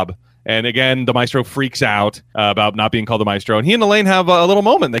Bob Cobb. And again, the Maestro freaks out about not being called the Maestro. And he and Elaine have a little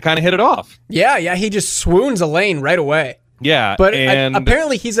moment. They kind of hit it off. Yeah, he just swoons Elaine right away. Yeah, but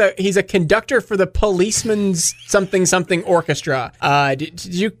apparently he's a conductor for the Policeman's something orchestra. Did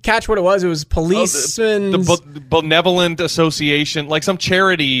you catch what it was? It was Policeman's the Benevolent Association, like some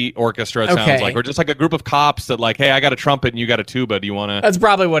charity orchestra. It sounds like, or just like a group of cops that like, hey, I got a trumpet and you got a tuba. Do you want to? That's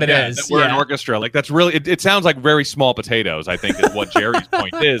probably what it is. We're an orchestra. Like that's really. It sounds like very small potatoes. I think is what Jerry's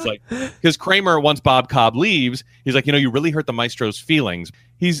point is. Like, because Kramer, once Bob Cobb leaves, he's like, you really hurt the Maestro's feelings.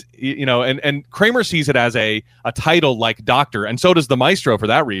 He's, and Kramer sees it as a title like Doctor, and so does the Maestro for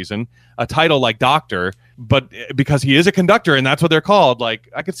that reason, a title like Doctor, but because he is a conductor and that's what they're called,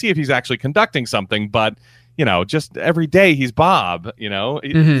 like, I could see if he's actually conducting something, but, just every day he's Bob,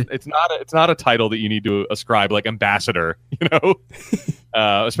 it's not a title that you need to ascribe like ambassador,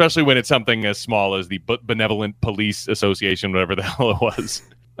 especially when it's something as small as the Benevolent Police Association, whatever the hell it was.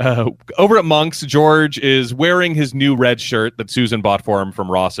 Over at Monk's, George is wearing his new red shirt that Susan bought for him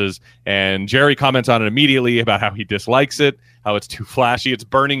from Ross's, and Jerry comments on it immediately about how he dislikes it, how it's too flashy, it's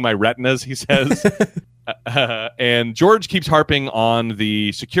burning my retinas, he says. And George keeps harping on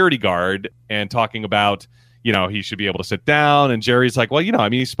the security guard and talking about, he should be able to sit down, and Jerry's like, well,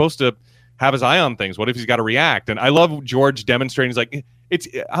 he's supposed to have his eye on things. What if he's got to react? And I love George demonstrating. He's like, it's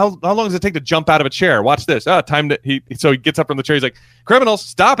how long does it take to jump out of a chair? Watch this. So he gets up from the chair. He's like, criminals,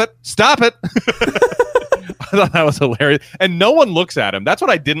 stop it. I thought that was hilarious. And no one looks at him. That's what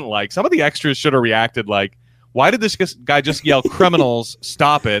I didn't like. Some of the extras should have reacted like, why did this guy just yell, criminals,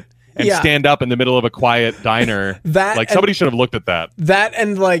 stop it, and stand up in the middle of a quiet diner? Somebody should have looked at that. That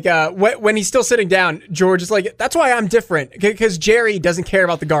and when he's still sitting down, George is like, that's why I'm different. Because Jerry doesn't care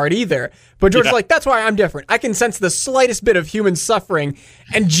about the guard either. But George is like, that's why I'm different. I can sense the slightest bit of human suffering.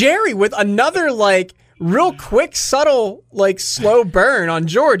 And Jerry with another real quick, subtle, slow burn on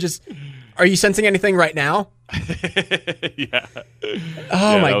George is, are you sensing anything right now? Yeah.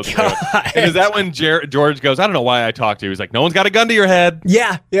 Oh my God. And is that when George goes, I don't know why I talked to you. He's like, no one's got a gun to your head.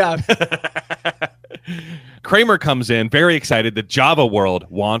 Yeah. Kramer comes in very excited that Java World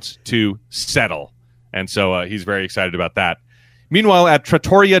wants to settle. And so he's very excited about that. Meanwhile, at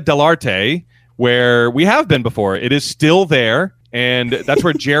Trattoria dell'Arte, where we have been before, it is still there. And that's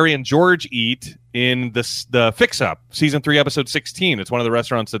where Jerry and George eat in the Fix Up, season 3, episode 16. It's one of the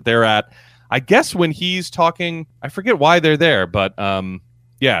restaurants that they're at. I guess when he's talking, I forget why they're there, but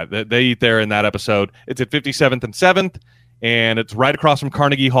they eat there in that episode. It's at 57th and 7th, and it's right across from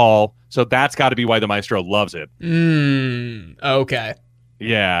Carnegie Hall, so that's got to be why the Maestro loves it. Okay.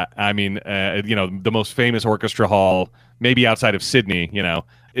 Yeah, I mean, the most famous orchestra hall, maybe outside of Sydney,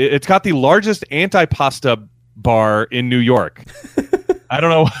 It's got the largest anti-pasta bar in New York. I don't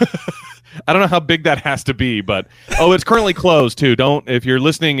know. I don't know how big that has to be, but it's currently closed too. If you're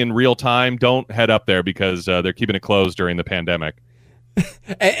listening in real time, don't head up there because they're keeping it closed during the pandemic.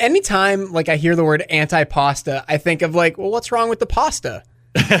 Anytime I hear the word anti-pasta, I think of what's wrong with the pasta?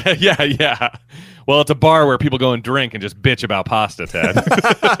 Yeah. Well, it's a bar where people go and drink and just bitch about pasta, Ted.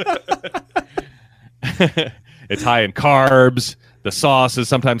 It's high in carbs. The sauce is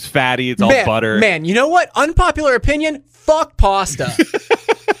sometimes fatty. It's all butter. Man, you know what? Unpopular opinion, fuck pasta.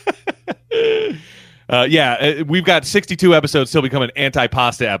 We've got 62 episodes till become an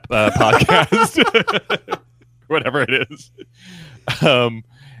anti-pasta podcast. Whatever it is.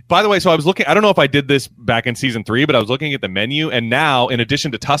 By the way, so I was looking, I don't know if I did this back in season 3, but I was looking at the menu, and now, in addition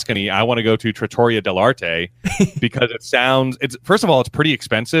to Tuscany, I want to go to Trattoria dell'Arte because first of all, it's pretty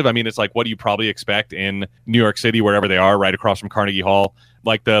expensive. I mean, it's like what do you probably expect in New York City, wherever they are, right across from Carnegie Hall.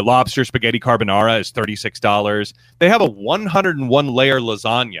 Like the lobster spaghetti carbonara is $36. They have a 101-layer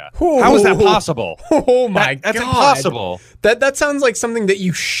lasagna. How is that possible? Oh my God. That's impossible. That sounds like something that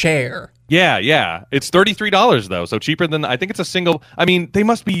you share. Yeah. It's $33 though, so cheaper than I think it's a single. I mean, they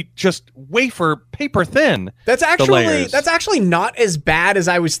must be just wafer paper thin. That's actually not as bad as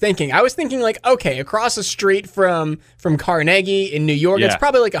I was thinking. I was thinking like, okay, across the street from Carnegie in New York, it's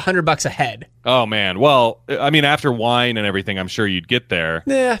probably like $100 a head. Oh man. Well, I mean, after wine and everything, I'm sure you'd get there.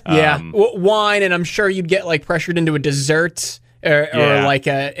 Yeah. Wine, and I'm sure you'd get like pressured into a dessert. Or like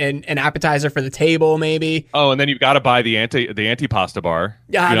an appetizer for the table, maybe. Oh, and then you've got to buy the antipasta bar.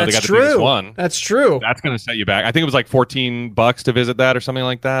 Yeah, that's they got true. The biggest one. That's true. That's going to set you back. I think it was like $14 to visit that or something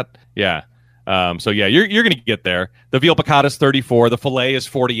like that. Yeah. So yeah, you're going to get there. The veal piccata is $34. The filet is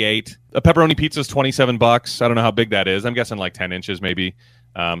 $48. A pepperoni pizza is $27. I don't know how big that is. I'm guessing like 10 inches maybe.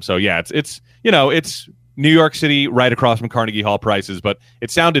 So yeah, it's New York City, right across from Carnegie Hall prices, but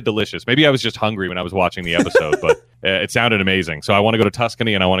it sounded delicious. Maybe I was just hungry when I was watching the episode, but it sounded amazing. So I want to go to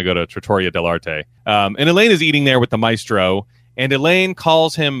Tuscany and I want to go to Trattoria dell'Arte. And Elaine is eating there with the maestro, and Elaine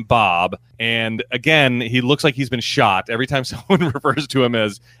calls him Bob. And again, he looks like he's been shot every time someone refers to him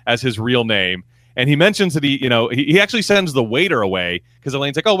as his real name. And he mentions that he actually sends the waiter away because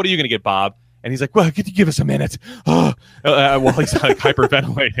Elaine's like, oh, what are you going to get, Bob? And he's like, well, could you give us a minute? While he's like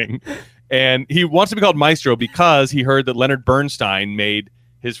hyperventilating. And he wants to be called Maestro because he heard that Leonard Bernstein made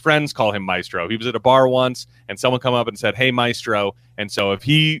his friends call him Maestro. He was at a bar once, and someone come up and said, hey, Maestro. And so if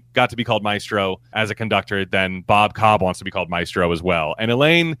he got to be called Maestro as a conductor, then Bob Cobb wants to be called Maestro as well. And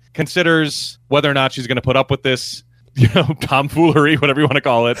Elaine considers whether or not she's going to put up with this, tomfoolery, whatever you want to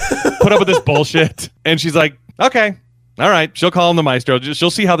call it, put up with this bullshit. And she's like, okay. All right, she'll call him the Maestro.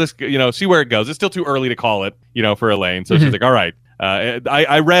 She'll see how this, see where it goes. It's still too early to call it, for Elaine. So she's like, all right.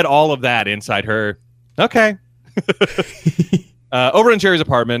 I read all of that inside her. Okay. Over in Jerry's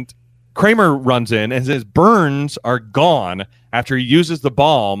apartment, Kramer runs in and says burns are gone after he uses the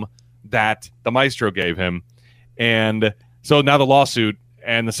balm that the Maestro gave him. And so now the lawsuit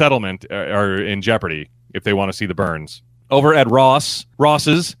and the settlement are in jeopardy if they want to see the burns. Over at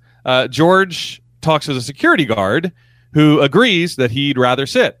Ross's, George talks to the security guard who agrees that he'd rather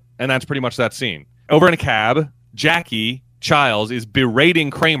sit. And that's pretty much that scene. Over in a cab, Jackie Childs is berating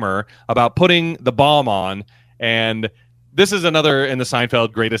Kramer about putting the balm on. And this is another in the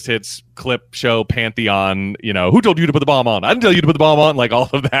Seinfeld greatest hits clip show pantheon. Who told you to put the balm on? I didn't tell you to put the balm on. Like all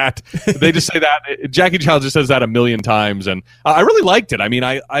of that. They just say that. Jackie Childs just says that a million times. And I really liked it. I mean,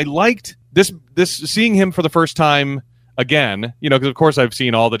 I liked this seeing him for the first time again, because of course I've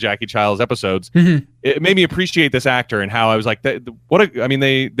seen all the Jackie Childs episodes. Mm-hmm. It made me appreciate this actor and how I was like, they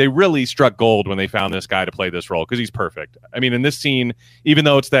really struck gold when they found this guy to play this role because he's perfect. I mean, in this scene, even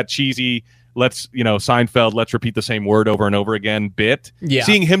though it's that cheesy, Seinfeld, let's repeat the same word over and over again bit. Yeah.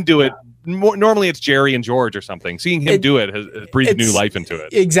 Seeing him do it, normally it's Jerry and George or something. Seeing him do it has breathed new life into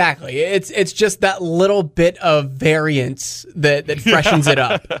it. Exactly. It's just that little bit of variance that freshens it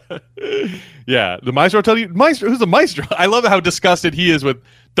up. Yeah. The Maestro tell you, Maestro, who's the Maestro? I love how disgusted he is with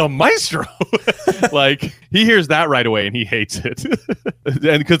the Maestro. Like, he hears that right away and he hates it.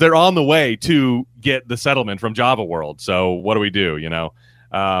 And because they're on the way to get the settlement from Java World. So what do?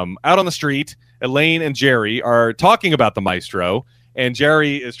 Out on the street, Elaine and Jerry are talking about the Maestro. And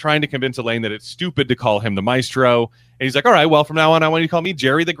Jerry is trying to convince Elaine that it's stupid to call him the Maestro. And he's like, all right, well, from now on, I want you to call me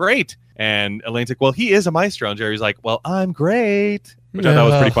Jerry the Great. And Elaine's like, well, he is a Maestro. And Jerry's like, well, I'm great. Which I thought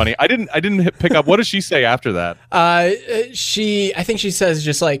was pretty funny. I didn't pick up. What does she say after that? I think she says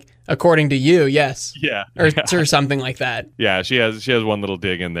just like, according to you, yes. Yeah. Or something like that. Yeah, she has one little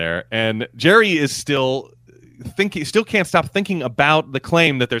dig in there. And Jerry is still can't stop thinking about the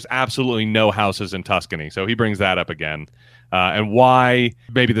claim that there's absolutely no houses in Tuscany. So he brings that up again. And why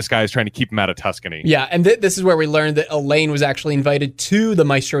maybe this guy is trying to keep him out of Tuscany. Yeah, and this is where we learned that Elaine was actually invited to the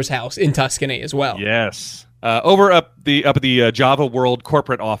Maestro's house in Tuscany as well. Yes. Over at the Java World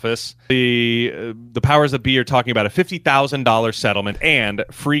corporate office, the powers that be are talking about a $50,000 settlement and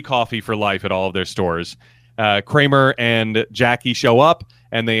free coffee for life at all of their stores. Kramer and Jackie show up,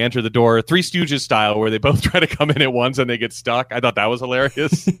 and they enter the door Three Stooges style, where they both try to come in at once and they get stuck. I thought that was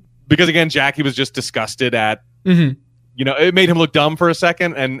hilarious. Because, again, Jackie was just disgusted at... Mm-hmm. It made him look dumb for a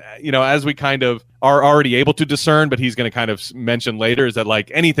second. And, as we kind of are already able to discern, but he's going to kind of mention later, is that, like,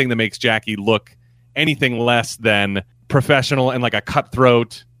 anything that makes Jackie look anything less than professional and like a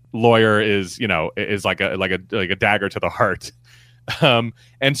cutthroat lawyer is like a dagger to the heart.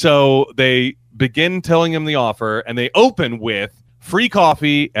 And so they begin telling him the offer, and they open with free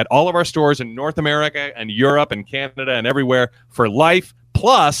coffee at all of our stores in North America and Europe and Canada and everywhere for life.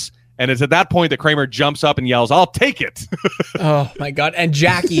 Plus, and it's at that point that Kramer jumps up and yells, "I'll take it." Oh my God. And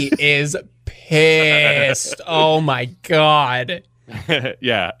Jackie is pissed. Oh my God.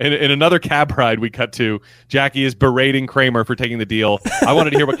 Yeah. In another cab ride we cut to, Jackie is berating Kramer for taking the deal. I wanted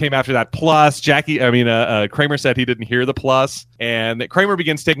to hear what came after that. Plus, Kramer said he didn't hear the plus, and that Kramer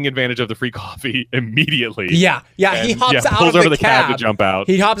begins taking advantage of the free coffee immediately. Yeah. He hops out of the cab to jump out.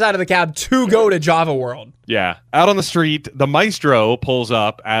 He hops out of the cab to go to Java World. Yeah. Out on the street, the maestro pulls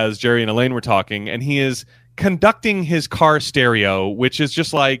up as Jerry and Elaine were talking, and he is conducting his car stereo, which is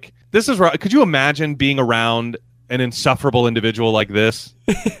just like, this is right. Could you imagine being around an insufferable individual like this?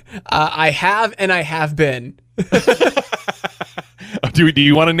 I have, and I have been. Do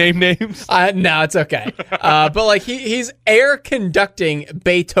you want to name names? No, it's okay. But like he's air conducting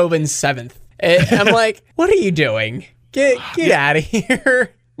Beethoven's Seventh. I'm like, what are you doing? Get out of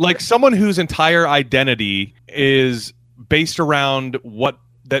here. Like someone whose entire identity is based around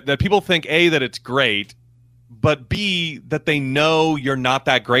that people think, A, that it's great, but B, that they know you're not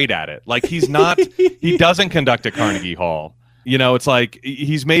that great at it. Like he doesn't conduct at Carnegie Hall. It's like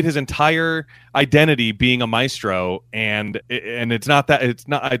he's made his entire identity being a maestro, and it's not.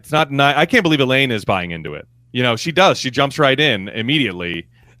 I can't believe Elaine is buying into it. She does. She jumps right in immediately.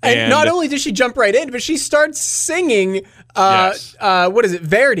 And not only does she jump right in, but she starts singing, yes. What is it?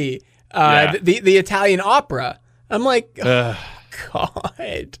 Verdi, the Italian opera. I'm like, oh,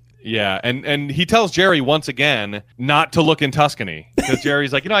 God. Yeah, and he tells Jerry once again not to look in Tuscany, because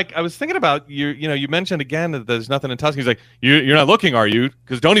Jerry's like, I was thinking about you. You mentioned again that there's nothing in Tuscany. He's like, you're not looking, are you?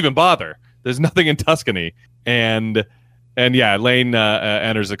 Because don't even bother. There's nothing in Tuscany. And yeah, Elaine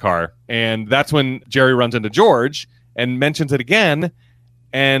enters the car, and that's when Jerry runs into George and mentions it again.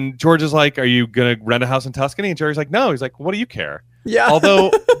 And George is like, "Are you gonna rent a house in Tuscany?" And Jerry's like, "No." He's like, "What do you care?" Yeah. Although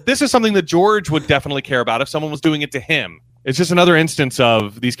this is something that George would definitely care about if someone was doing it to him. It's just another instance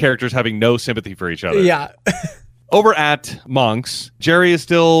of these characters having no sympathy for each other. Yeah. Over at Monk's, Jerry is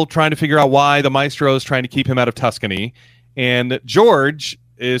still trying to figure out why the maestro is trying to keep him out of Tuscany. And George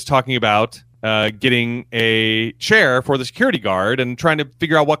is talking about getting a chair for the security guard and trying to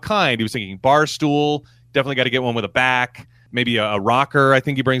figure out what kind. He was thinking bar stool, definitely got to get one with a back, maybe a rocker, I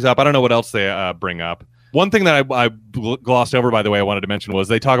think he brings up. I don't know what else they bring up. One thing that I glossed over, by the way, I wanted to mention was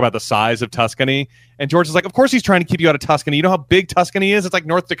they talk about the size of Tuscany. And George is like, of course he's trying to keep you out of Tuscany. You know how big Tuscany is? It's like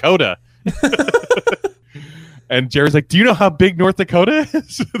North Dakota. And Jerry's like, do you know how big North Dakota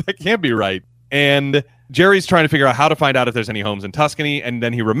is? That can't be right. And Jerry's trying to figure out how to find out if there's any homes in Tuscany. And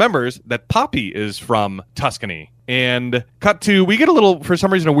then he remembers that Poppy is from Tuscany. And cut to, we get a little, for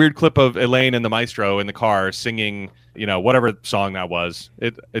some reason, a weird clip of Elaine and the maestro in the car singing, whatever song that was.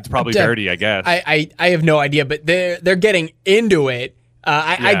 It's probably Verdi, I guess. I have no idea, but they're getting into it.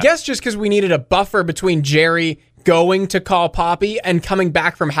 I guess just because we needed a buffer between Jerry going to call Poppy and coming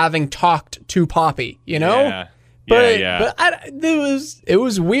back from having talked to Poppy, Yeah. But it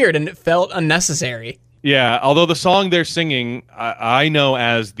was weird and it felt unnecessary. Yeah, although the song they're singing, I know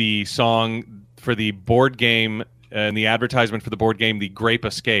as the song for the board game and the advertisement for the board game, The Grape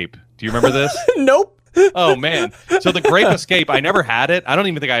Escape. Do you remember this? Nope. Oh, man. So The Grape Escape, I never had it. I don't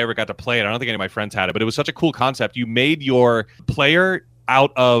even think I ever got to play it. I don't think any of my friends had it, but it was such a cool concept. You made your player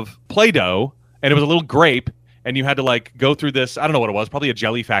out of Play-Doh, and it was a little grape, and you had to go through this, I don't know what it was, probably a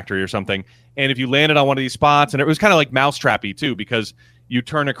jelly factory or something. And if you landed on one of these spots, and it was kind of like mousetrappy too, because you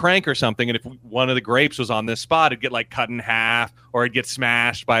turn a crank or something, and if one of the grapes was on this spot, it'd get cut in half, or it'd get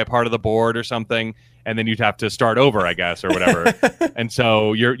smashed by a part of the board or something, and then you'd have to start over, I guess, or whatever. And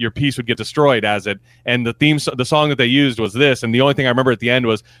so your piece would get destroyed as it. And the song that they used was this, and the only thing I remember at the end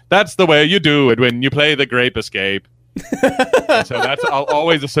was, "That's the way you do it when you play the Grape Escape." So I'll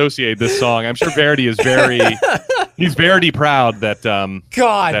always associate this song. I'm sure Verdi is he's very proud that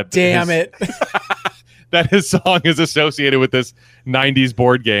damn it. That his song is associated with this 90s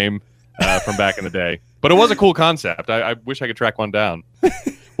board game from back in the day. But it was a cool concept. I wish I could track one down.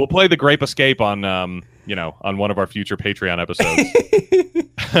 We'll play the Grape Escape on one of our future Patreon episodes.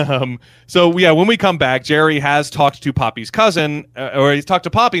 So when we come back, Jerry has talked to Poppy's cousin, or he's talked to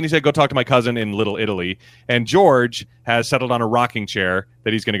Poppy, and he said, "Go talk to my cousin in Little Italy." And George has settled on a rocking chair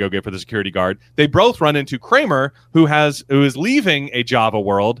that he's going to go get for the security guard. They both run into Kramer, who is leaving a Java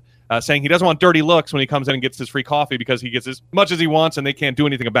World, saying he doesn't want dirty looks when he comes in and gets his free coffee because he gets as much as he wants and they can't do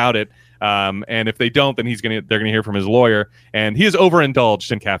anything about it. And if they don't, then they're gonna hear from his lawyer. And he is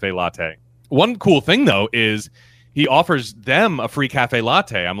overindulged in cafe latte. One cool thing, though, is he offers them a free cafe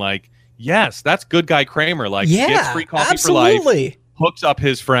latte. I'm like, yes, that's good guy Kramer. Like, gets free coffee for life, hooks up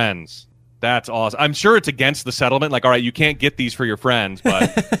his friends. That's awesome. I'm sure it's against the settlement. Like, all right, you can't get these for your friends,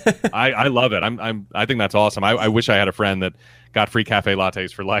 but I love it. I think that's awesome. I wish I had a friend that got free cafe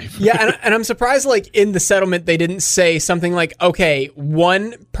lattes for life. Yeah, and I'm surprised, like, in the settlement, they didn't say something like, okay,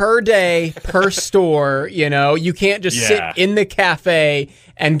 1 per day per store, you know? You can't just sit in the cafe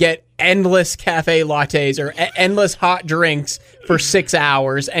and get endless cafe lattes or endless hot drinks for 6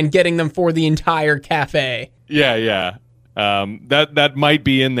 hours and getting them for the entire cafe. Yeah. That might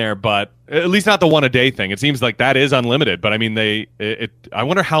be in there, but at least not the 1 a day thing. It seems like that is unlimited, but I mean, I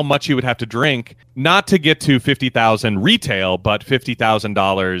wonder how much you would have to drink not to get to 50,000 retail, but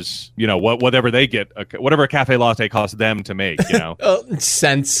 $50,000. You know, whatever they get, whatever a cafe latte costs them to make. You know,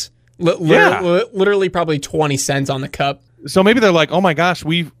 cents. Literally, probably 20 cents on the cup. So maybe they're like, oh my gosh,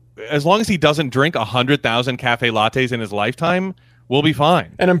 as long as he doesn't drink 100,000 cafe lattes in his lifetime, we'll be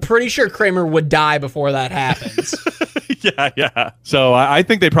fine. And I'm pretty sure Kramer would die before that happens. Yeah. So I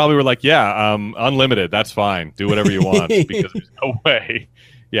think they probably were like, unlimited. That's fine. Do whatever you want because there's no way.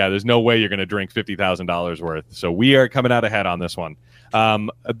 Yeah, there's no way you're going to drink $50,000 worth. So we are coming out ahead on this one.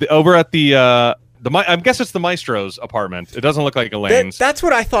 Over at the I guess it's the Maestro's apartment. It doesn't look like Elaine's. That's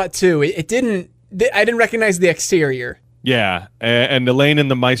what I thought too. It didn't. I didn't recognize the exterior. Yeah, and Elaine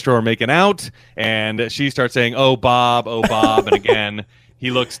and the Maestro are making out, and she starts saying, "Oh Bob," and again. He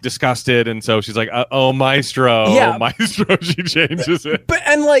looks disgusted, and so she's like, "Oh, Maestro, yeah. Maestro." She changes it. But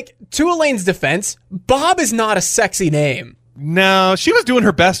like, to Elaine's defense, Bob is not a sexy name. No, she was doing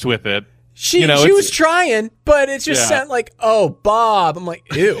her best with it. She was trying, but it's just sent like, "Oh, Bob." I'm like,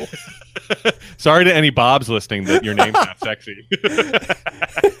 ew. Sorry to any Bobs listening that your name's not sexy.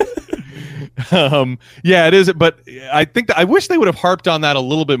 Yeah, it is, but I think I wish they would have harped on that a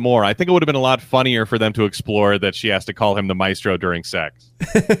little bit more. I think it would have been a lot funnier for them to explore that she has to call him the Maestro during sex.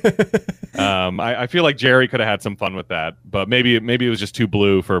 I feel like Jerry could have had some fun with that, but maybe it was just too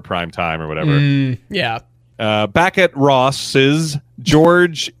blue for prime time or whatever. Yeah. Back at Ross's,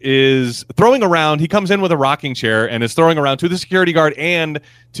 George is throwing around. He comes in with a rocking chair and is throwing around to the security guard and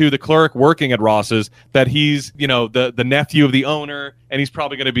to the clerk working at Ross's that he's, the nephew of the owner, and he's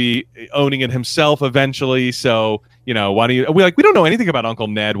probably going to be owning it himself eventually. So, why do we don't know anything about Uncle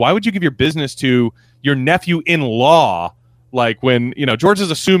Ned. Why would you give your business to your nephew-in-law? Like when, George is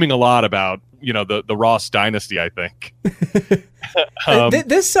assuming a lot about, the Ross dynasty, I think.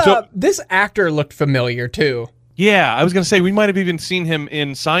 This actor looked familiar too. Yeah, I was going to say we might have even seen him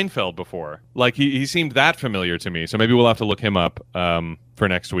in Seinfeld before. Like he seemed that familiar to me. So maybe we'll have to look him up for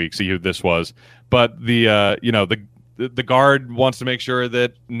next week, see who this was. But the guard wants to make sure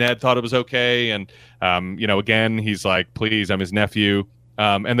that Ned thought it was okay, and again he's like, "Please, I'm his nephew."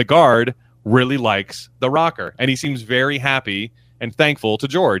 And the guard really likes the rocker, and he seems very happy and thankful to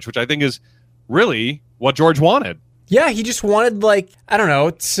George, which I think is really what George wanted. Yeah, he just wanted, like, I don't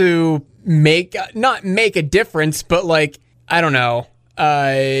know, to not make a difference, but, like, I don't know,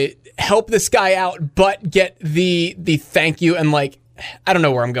 help this guy out, but get the thank you and, like, I don't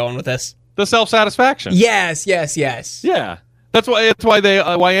know where I'm going with this. The self-satisfaction. Yes. Yeah. That's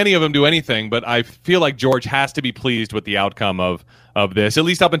why any of them do anything, but I feel like George has to be pleased with the outcome of this, at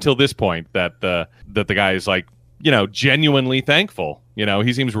least up until this point, that the guy is, like, genuinely thankful.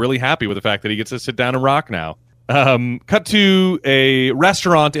 He seems really happy with the fact that he gets to sit down and rock now. Cut to a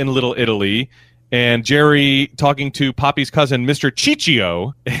restaurant in Little Italy, and Jerry talking to Poppy's cousin, Mr.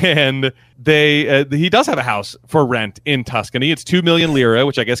 Ciccio, and he does have a house for rent in Tuscany. It's 2 million lira,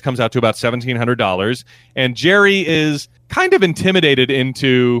 which I guess comes out to about $1,700. And Jerry is kind of intimidated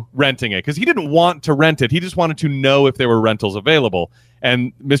into renting it because he didn't want to rent it. He just wanted to know if there were rentals available.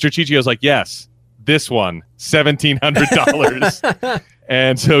 And Mr. Ciccio's like, yes, this one, $1,700.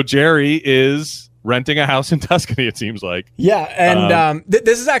 And so Jerry is renting a house in Tuscany, it seems like. Yeah, and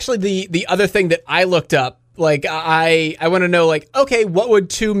this is actually the other thing that I looked up. Like, I want to know, like, okay, what would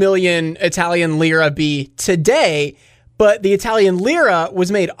 2 million Italian lira be today? But the Italian lira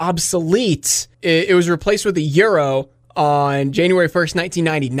was made obsolete. It was replaced with the euro on January 1st,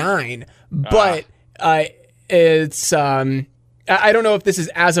 1999. But it's I don't know if this is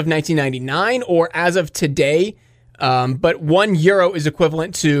as of 1999 or as of today. But 1 euro is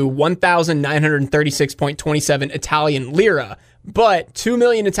equivalent to 1,936.27 Italian lira. But 2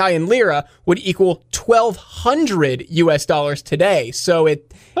 million Italian lira would equal 1,200 US dollars today. So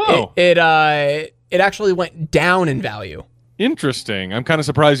it actually went down in value. Interesting. I'm kind of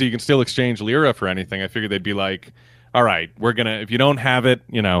surprised that you can still exchange lira for anything. I figured they'd be like, all right, if you don't have it,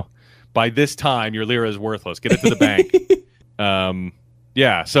 by this time your lira is worthless. Get it to the bank.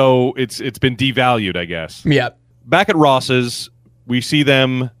 Yeah, so it's been devalued, I guess. Yep. Back at Ross's, we see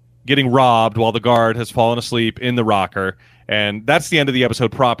them getting robbed while the guard has fallen asleep in the rocker, and that's the end of the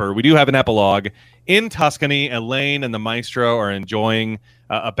episode proper. We do have an epilogue. In Tuscany, Elaine and the Maestro are enjoying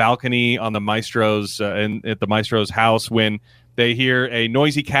a balcony on the Maestro's at the Maestro's house when they hear a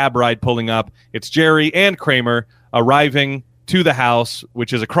noisy cab ride pulling up. It's Jerry and Kramer arriving to the house,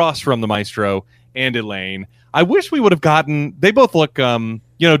 which is across from the Maestro and Elaine. I wish we would have gotten. They both look,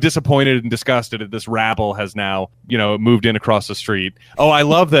 disappointed and disgusted that this rabble has now, moved in across the street. Oh, I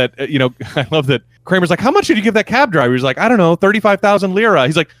love that. I love that. Kramer's like, "How much did you give that cab driver?" He's like, "I don't know, 35,000 lira."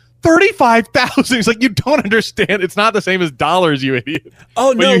 He's like, 35,000. He's like, "You don't understand. It's not the same as dollars, you idiot."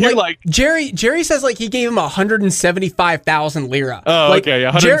 Oh, but no. You hear, Jerry says he gave him 175,000 lira. Oh, okay.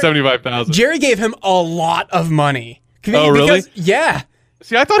 175,000. Jerry gave him a lot of money. Oh, really? Yeah.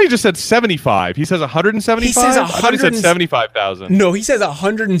 See, I thought he just said 75. He says 175? He says I thought he said 75,000. No, he says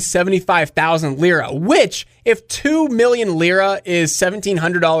 175,000 lira, which, if 2 million lira is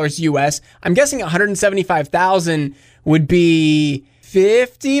 $1,700 US, I'm guessing 175,000 would be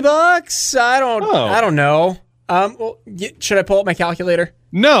 $50. I don't know. Should I pull up my calculator?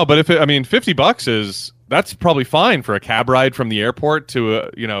 No, but $50 that's probably fine for a cab ride from the airport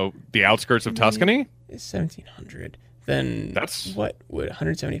to the outskirts of Tuscany. It's 1,700. Then that's what would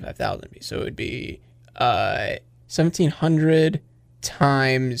 175,000 be? So it would be 1,700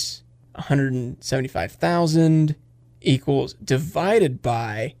 times 175,000 equals divided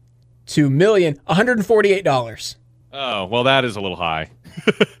by 2 million, $148. Oh, well, that is a little high.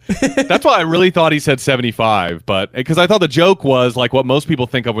 That's why I really thought he said 75, but because I thought the joke was like what most people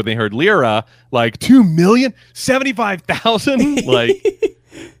think of when they heard lira, like 2 million, 75,000. Like,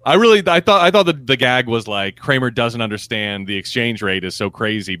 I thought the gag was like Kramer doesn't understand the exchange rate is so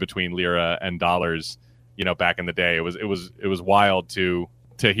crazy between lira and dollars. Back in the day, it was wild to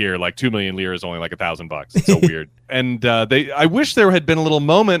hear like 2 million lira is only like $1,000. It's so weird. And I wish there had been a little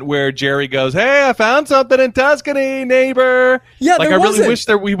moment where Jerry goes, "Hey, I found something in Tuscany, neighbor." Yeah, I really wish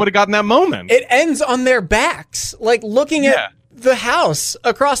we would have gotten that moment. It ends on their backs, looking at the house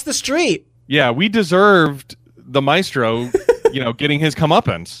across the street. Yeah, we deserved the Maestro, getting his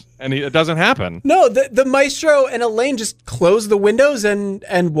comeuppance, and it doesn't happen. No, the Maestro and Elaine just close the windows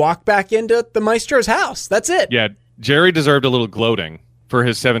and walk back into the Maestro's house. That's it. Yeah, Jerry deserved a little gloating for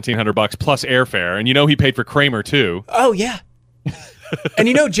his $1,700 plus airfare, and he paid for Kramer too. Oh yeah,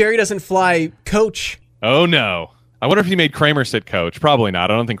 and Jerry doesn't fly coach. Oh no! I wonder if he made Kramer sit coach. Probably not.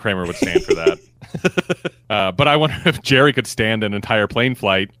 I don't think Kramer would stand for that. But I wonder if Jerry could stand an entire plane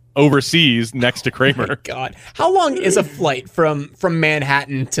flight overseas next to Kramer. Oh my God, how long is a flight from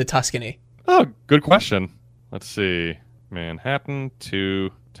Manhattan to Tuscany? Oh, good question. Let's see, Manhattan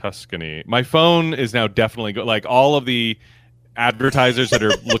to Tuscany. My phone is now definitely like all of the advertisers that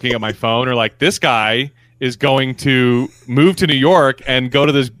are looking at my phone are like, this guy is going to move to New York and go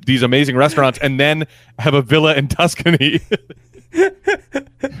to these amazing restaurants and then have a villa in Tuscany.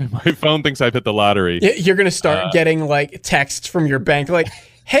 My phone thinks I've hit the lottery. You're going to start getting texts from your bank like,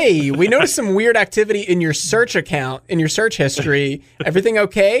 "Hey, we noticed some weird activity in your search account, in your search history. Everything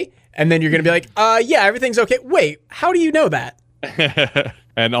okay?" And then you're going to be like, "Yeah, everything's okay." Wait, how do you know that?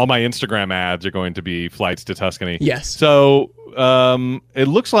 And all my Instagram ads are going to be flights to Tuscany. Yes. So it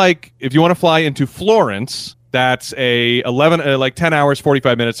looks like if you want to fly into Florence, that's 10 hours,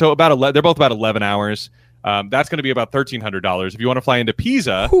 45 minutes. So they're both about 11 hours. That's going to be about $1,300. If you want to fly into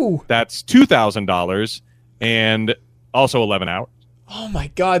Pisa, that's $2,000 and also 11 hours. Oh my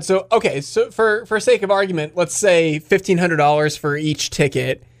God. So, okay. So for sake of argument, let's say $1,500 for each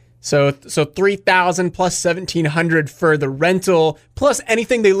ticket. So $3,000 plus $1,700 for the rental, plus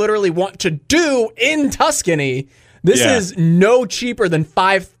anything they literally want to do in Tuscany. This is no cheaper than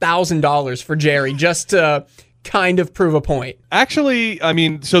 $5,000 for Jerry just to kind of prove a point. Actually, I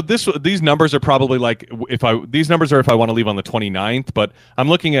mean, so these numbers are probably like if I want to leave on the 29th, but I'm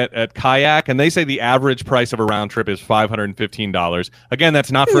looking at Kayak and they say the average price of a round trip is $515. Again,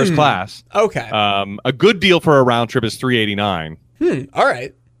 that's not first class. Okay. A good deal for a round trip is $389. All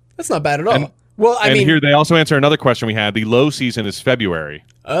right. That's not bad at all. I mean, here they also answer another question we had. The low season is February.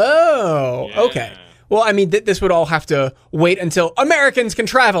 Oh, okay. Well, I mean, this would all have to wait until Americans can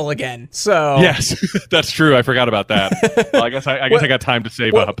travel again. So yes, that's true. I forgot about that. Well, I guess I got time to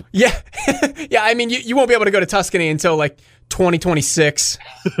save up. Yeah, yeah. I mean, you won't be able to go to Tuscany until 2026.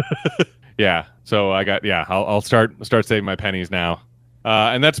 Yeah. So I'll start saving my pennies now.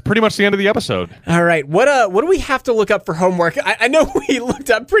 And that's pretty much the end of the episode. All right. What do we have to look up for homework? I know we looked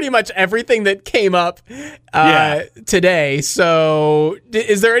up pretty much everything that came up today. So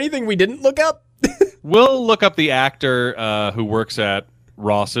is there anything we didn't look up? We'll look up the actor who works at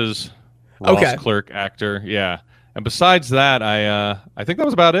Ross's Okay. Clerk actor. Yeah. And besides that, I think that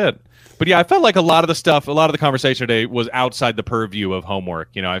was about it. But yeah, I felt like a lot of the conversation today was outside the purview of homework.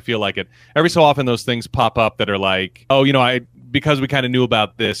 You know, I feel like it every so often those things pop up that are like, oh, you know, because we kind of knew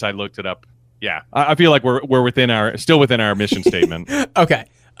about this, I looked it up. Yeah, I feel like we're still within our mission statement. Okay.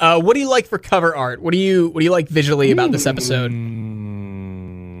 What do you like for cover art? What do you like visually about this episode?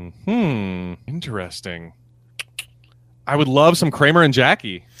 Interesting. I would love some Kramer and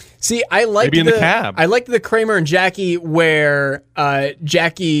Jackie. See, I like Maybe in the cab. I liked the Kramer and Jackie where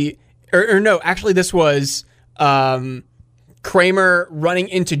Jackie or no, actually this was Kramer running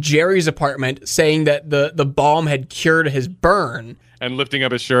into Jerry's apartment saying that the balm had cured his burn. And lifting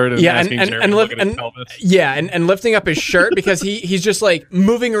up his shirt and asking Jerry to look at his pelvis. Yeah, and lifting up his shirt because he's just like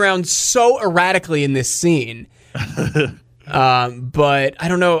moving around so erratically in this scene. But I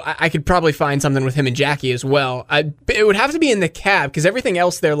don't know. I could probably find something with him and Jackie as well. It would have to be in the cab because everything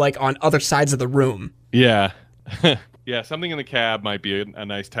else they're like on other sides of the room. Yeah. Yeah, something in the cab might be a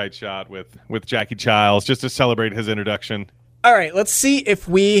nice tight shot with Jackie Childs just to celebrate his introduction. All right, let's see if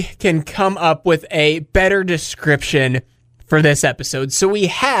we can come up with a better description for this episode. So we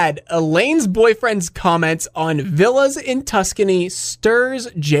had Elaine's boyfriend's comments on villas in Tuscany stirs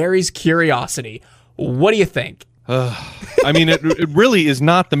Jerry's curiosity. What do you think? I mean, it really is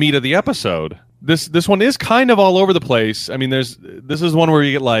not the meat of the episode. This one is kind of all over the place. I mean, this is one where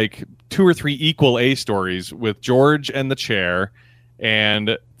you get like 2 or 3 equal A stories with George and the chair,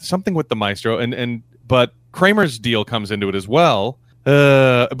 and something with the maestro, but Kramer's deal comes into it as well.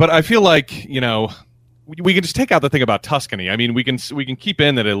 But I feel like, you know, we can just take out the thing about Tuscany. I mean, we can keep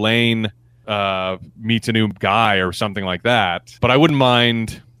in that Elaine meets a new guy or something like that. But I wouldn't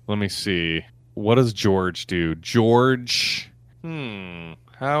mind. Let me see. What does George do? George.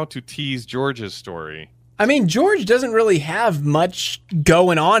 How to tease George's story? I mean, George doesn't really have much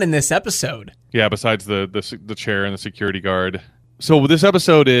going on in this episode. Yeah, besides the chair and the security guard. So this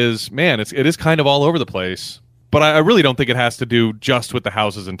episode is, man, it is kind of all over the place. But I really don't think it has to do just with the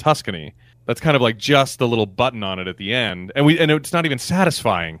houses in Tuscany. That's kind of like just the little button on it at the end, and it's not even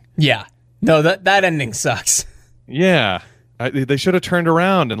satisfying. Yeah, no, that ending sucks. Yeah, they should have turned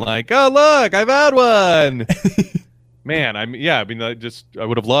around and like, oh look, I've had one. Man, I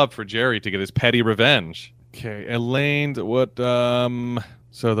would have loved for Jerry to get his petty revenge. Okay, Elaine, what?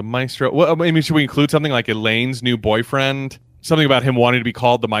 So the maestro. What? I mean, should we include something like Elaine's new boyfriend? Something about him wanting to be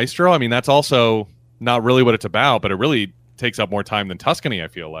called the maestro. I mean, that's also not really what it's about, but it really takes up more time than Tuscany, I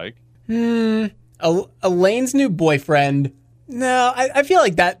feel like. Elaine's new boyfriend. No, I feel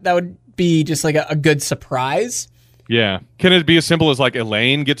like that would be just like a good surprise. Yeah. Can it be as simple as like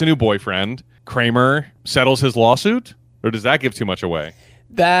Elaine gets a new boyfriend, Kramer settles his lawsuit? Or does that give too much away?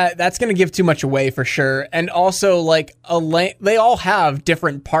 That's going to give too much away for sure. And also, like, Elaine, they all have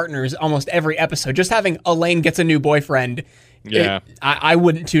different partners almost every episode. Just having Elaine gets a new boyfriend, yeah, I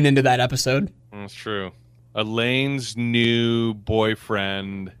wouldn't tune into that episode. That's true. Elaine's new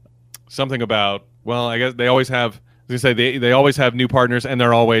boyfriend, something about, well, I guess they always have, as I say, they always have new partners and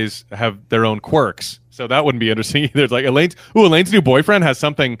they're always have their own quirks. So that wouldn't be interesting either. It's like Elaine's new boyfriend has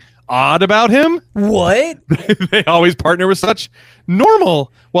something odd about him. What? They always partner with such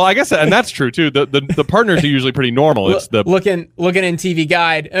normal. Well, I guess, and that's true too. The partners are usually pretty normal. It's the looking in TV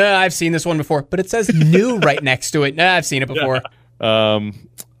Guide. I've seen this one before, but it says new right next to it. I've seen it before. Yeah.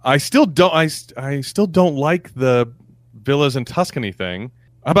 I still don't like the villas in Tuscany thing.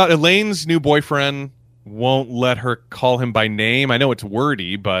 How about Elaine's new boyfriend won't let her call him by name? I know it's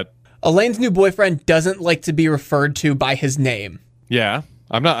wordy, but Elaine's new boyfriend doesn't like to be referred to by his name. Yeah,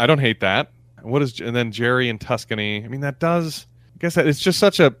 I don't hate that. And then Jerry in Tuscany. I mean, that does. I guess that it's just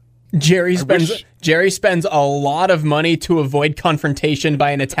such a. Jerry spends a lot of money to avoid confrontation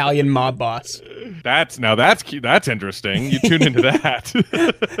by an Italian mob boss. That's interesting. You tune into that.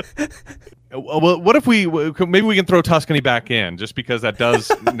 Well, what if maybe we can throw Tuscany back in, just because that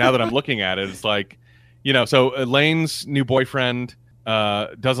does. Now that I'm looking at it, it's like, you know, so Elaine's new boyfriend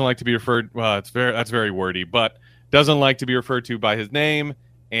doesn't like to be referred. Well, that's very wordy, but doesn't like to be referred to by his name,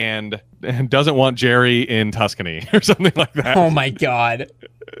 and doesn't want Jerry in Tuscany or something like that. Oh my God.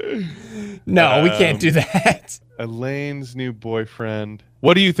 No, we can't do that. Elaine's new boyfriend.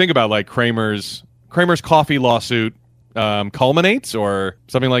 What do you think about like Kramer's coffee lawsuit culminates or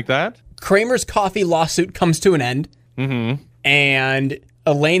something like that? Kramer's coffee lawsuit comes to an end. Mm-hmm. And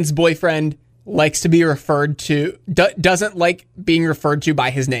Elaine's boyfriend likes to be referred to, doesn't like being referred to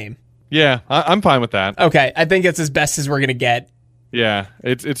by his name. Yeah, I'm fine with that. Okay, I think it's as best as we're going to get. Yeah,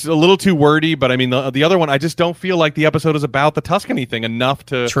 it's a little too wordy, but I mean, the other one, I just don't feel like the episode is about the Tuscany thing enough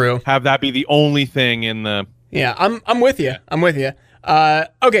to have that be the only thing in the... Yeah, I'm with you.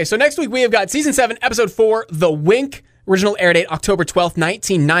 Okay, so next week we have got Season 7, Episode 4, The Wink. Original air date October 12th,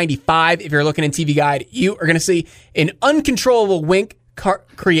 1995. If you're looking in TV Guide, you are going to see an uncontrollable wink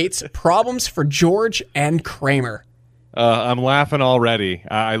creates problems for George and Kramer. I'm laughing already.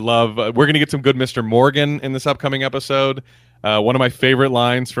 I love. We're going to get some good Mr. Morgan in this upcoming episode. One of my favorite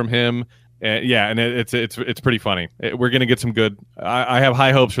lines from him. And it's pretty funny. We're going to get some good. I have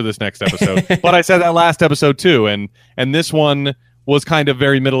high hopes for this next episode. But I said that last episode too, and this one was kind of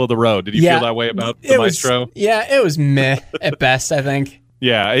very middle of the road. Did you feel that way about the Maestro? It was meh at best, I think.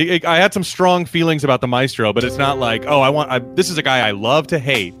 Yeah, I had some strong feelings about the Maestro, but it's not like, this is a guy I love to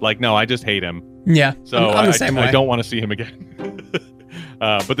hate. Like, no, I just hate him. Yeah, so I'm the same way. I don't want to see him again.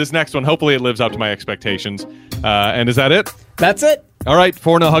 But this next one, hopefully it lives up to my expectations. And is that it? That's it. All right,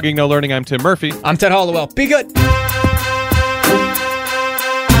 for No Hugging, No Learning, I'm Tim Murphy. I'm Ted Hollowell. Be good.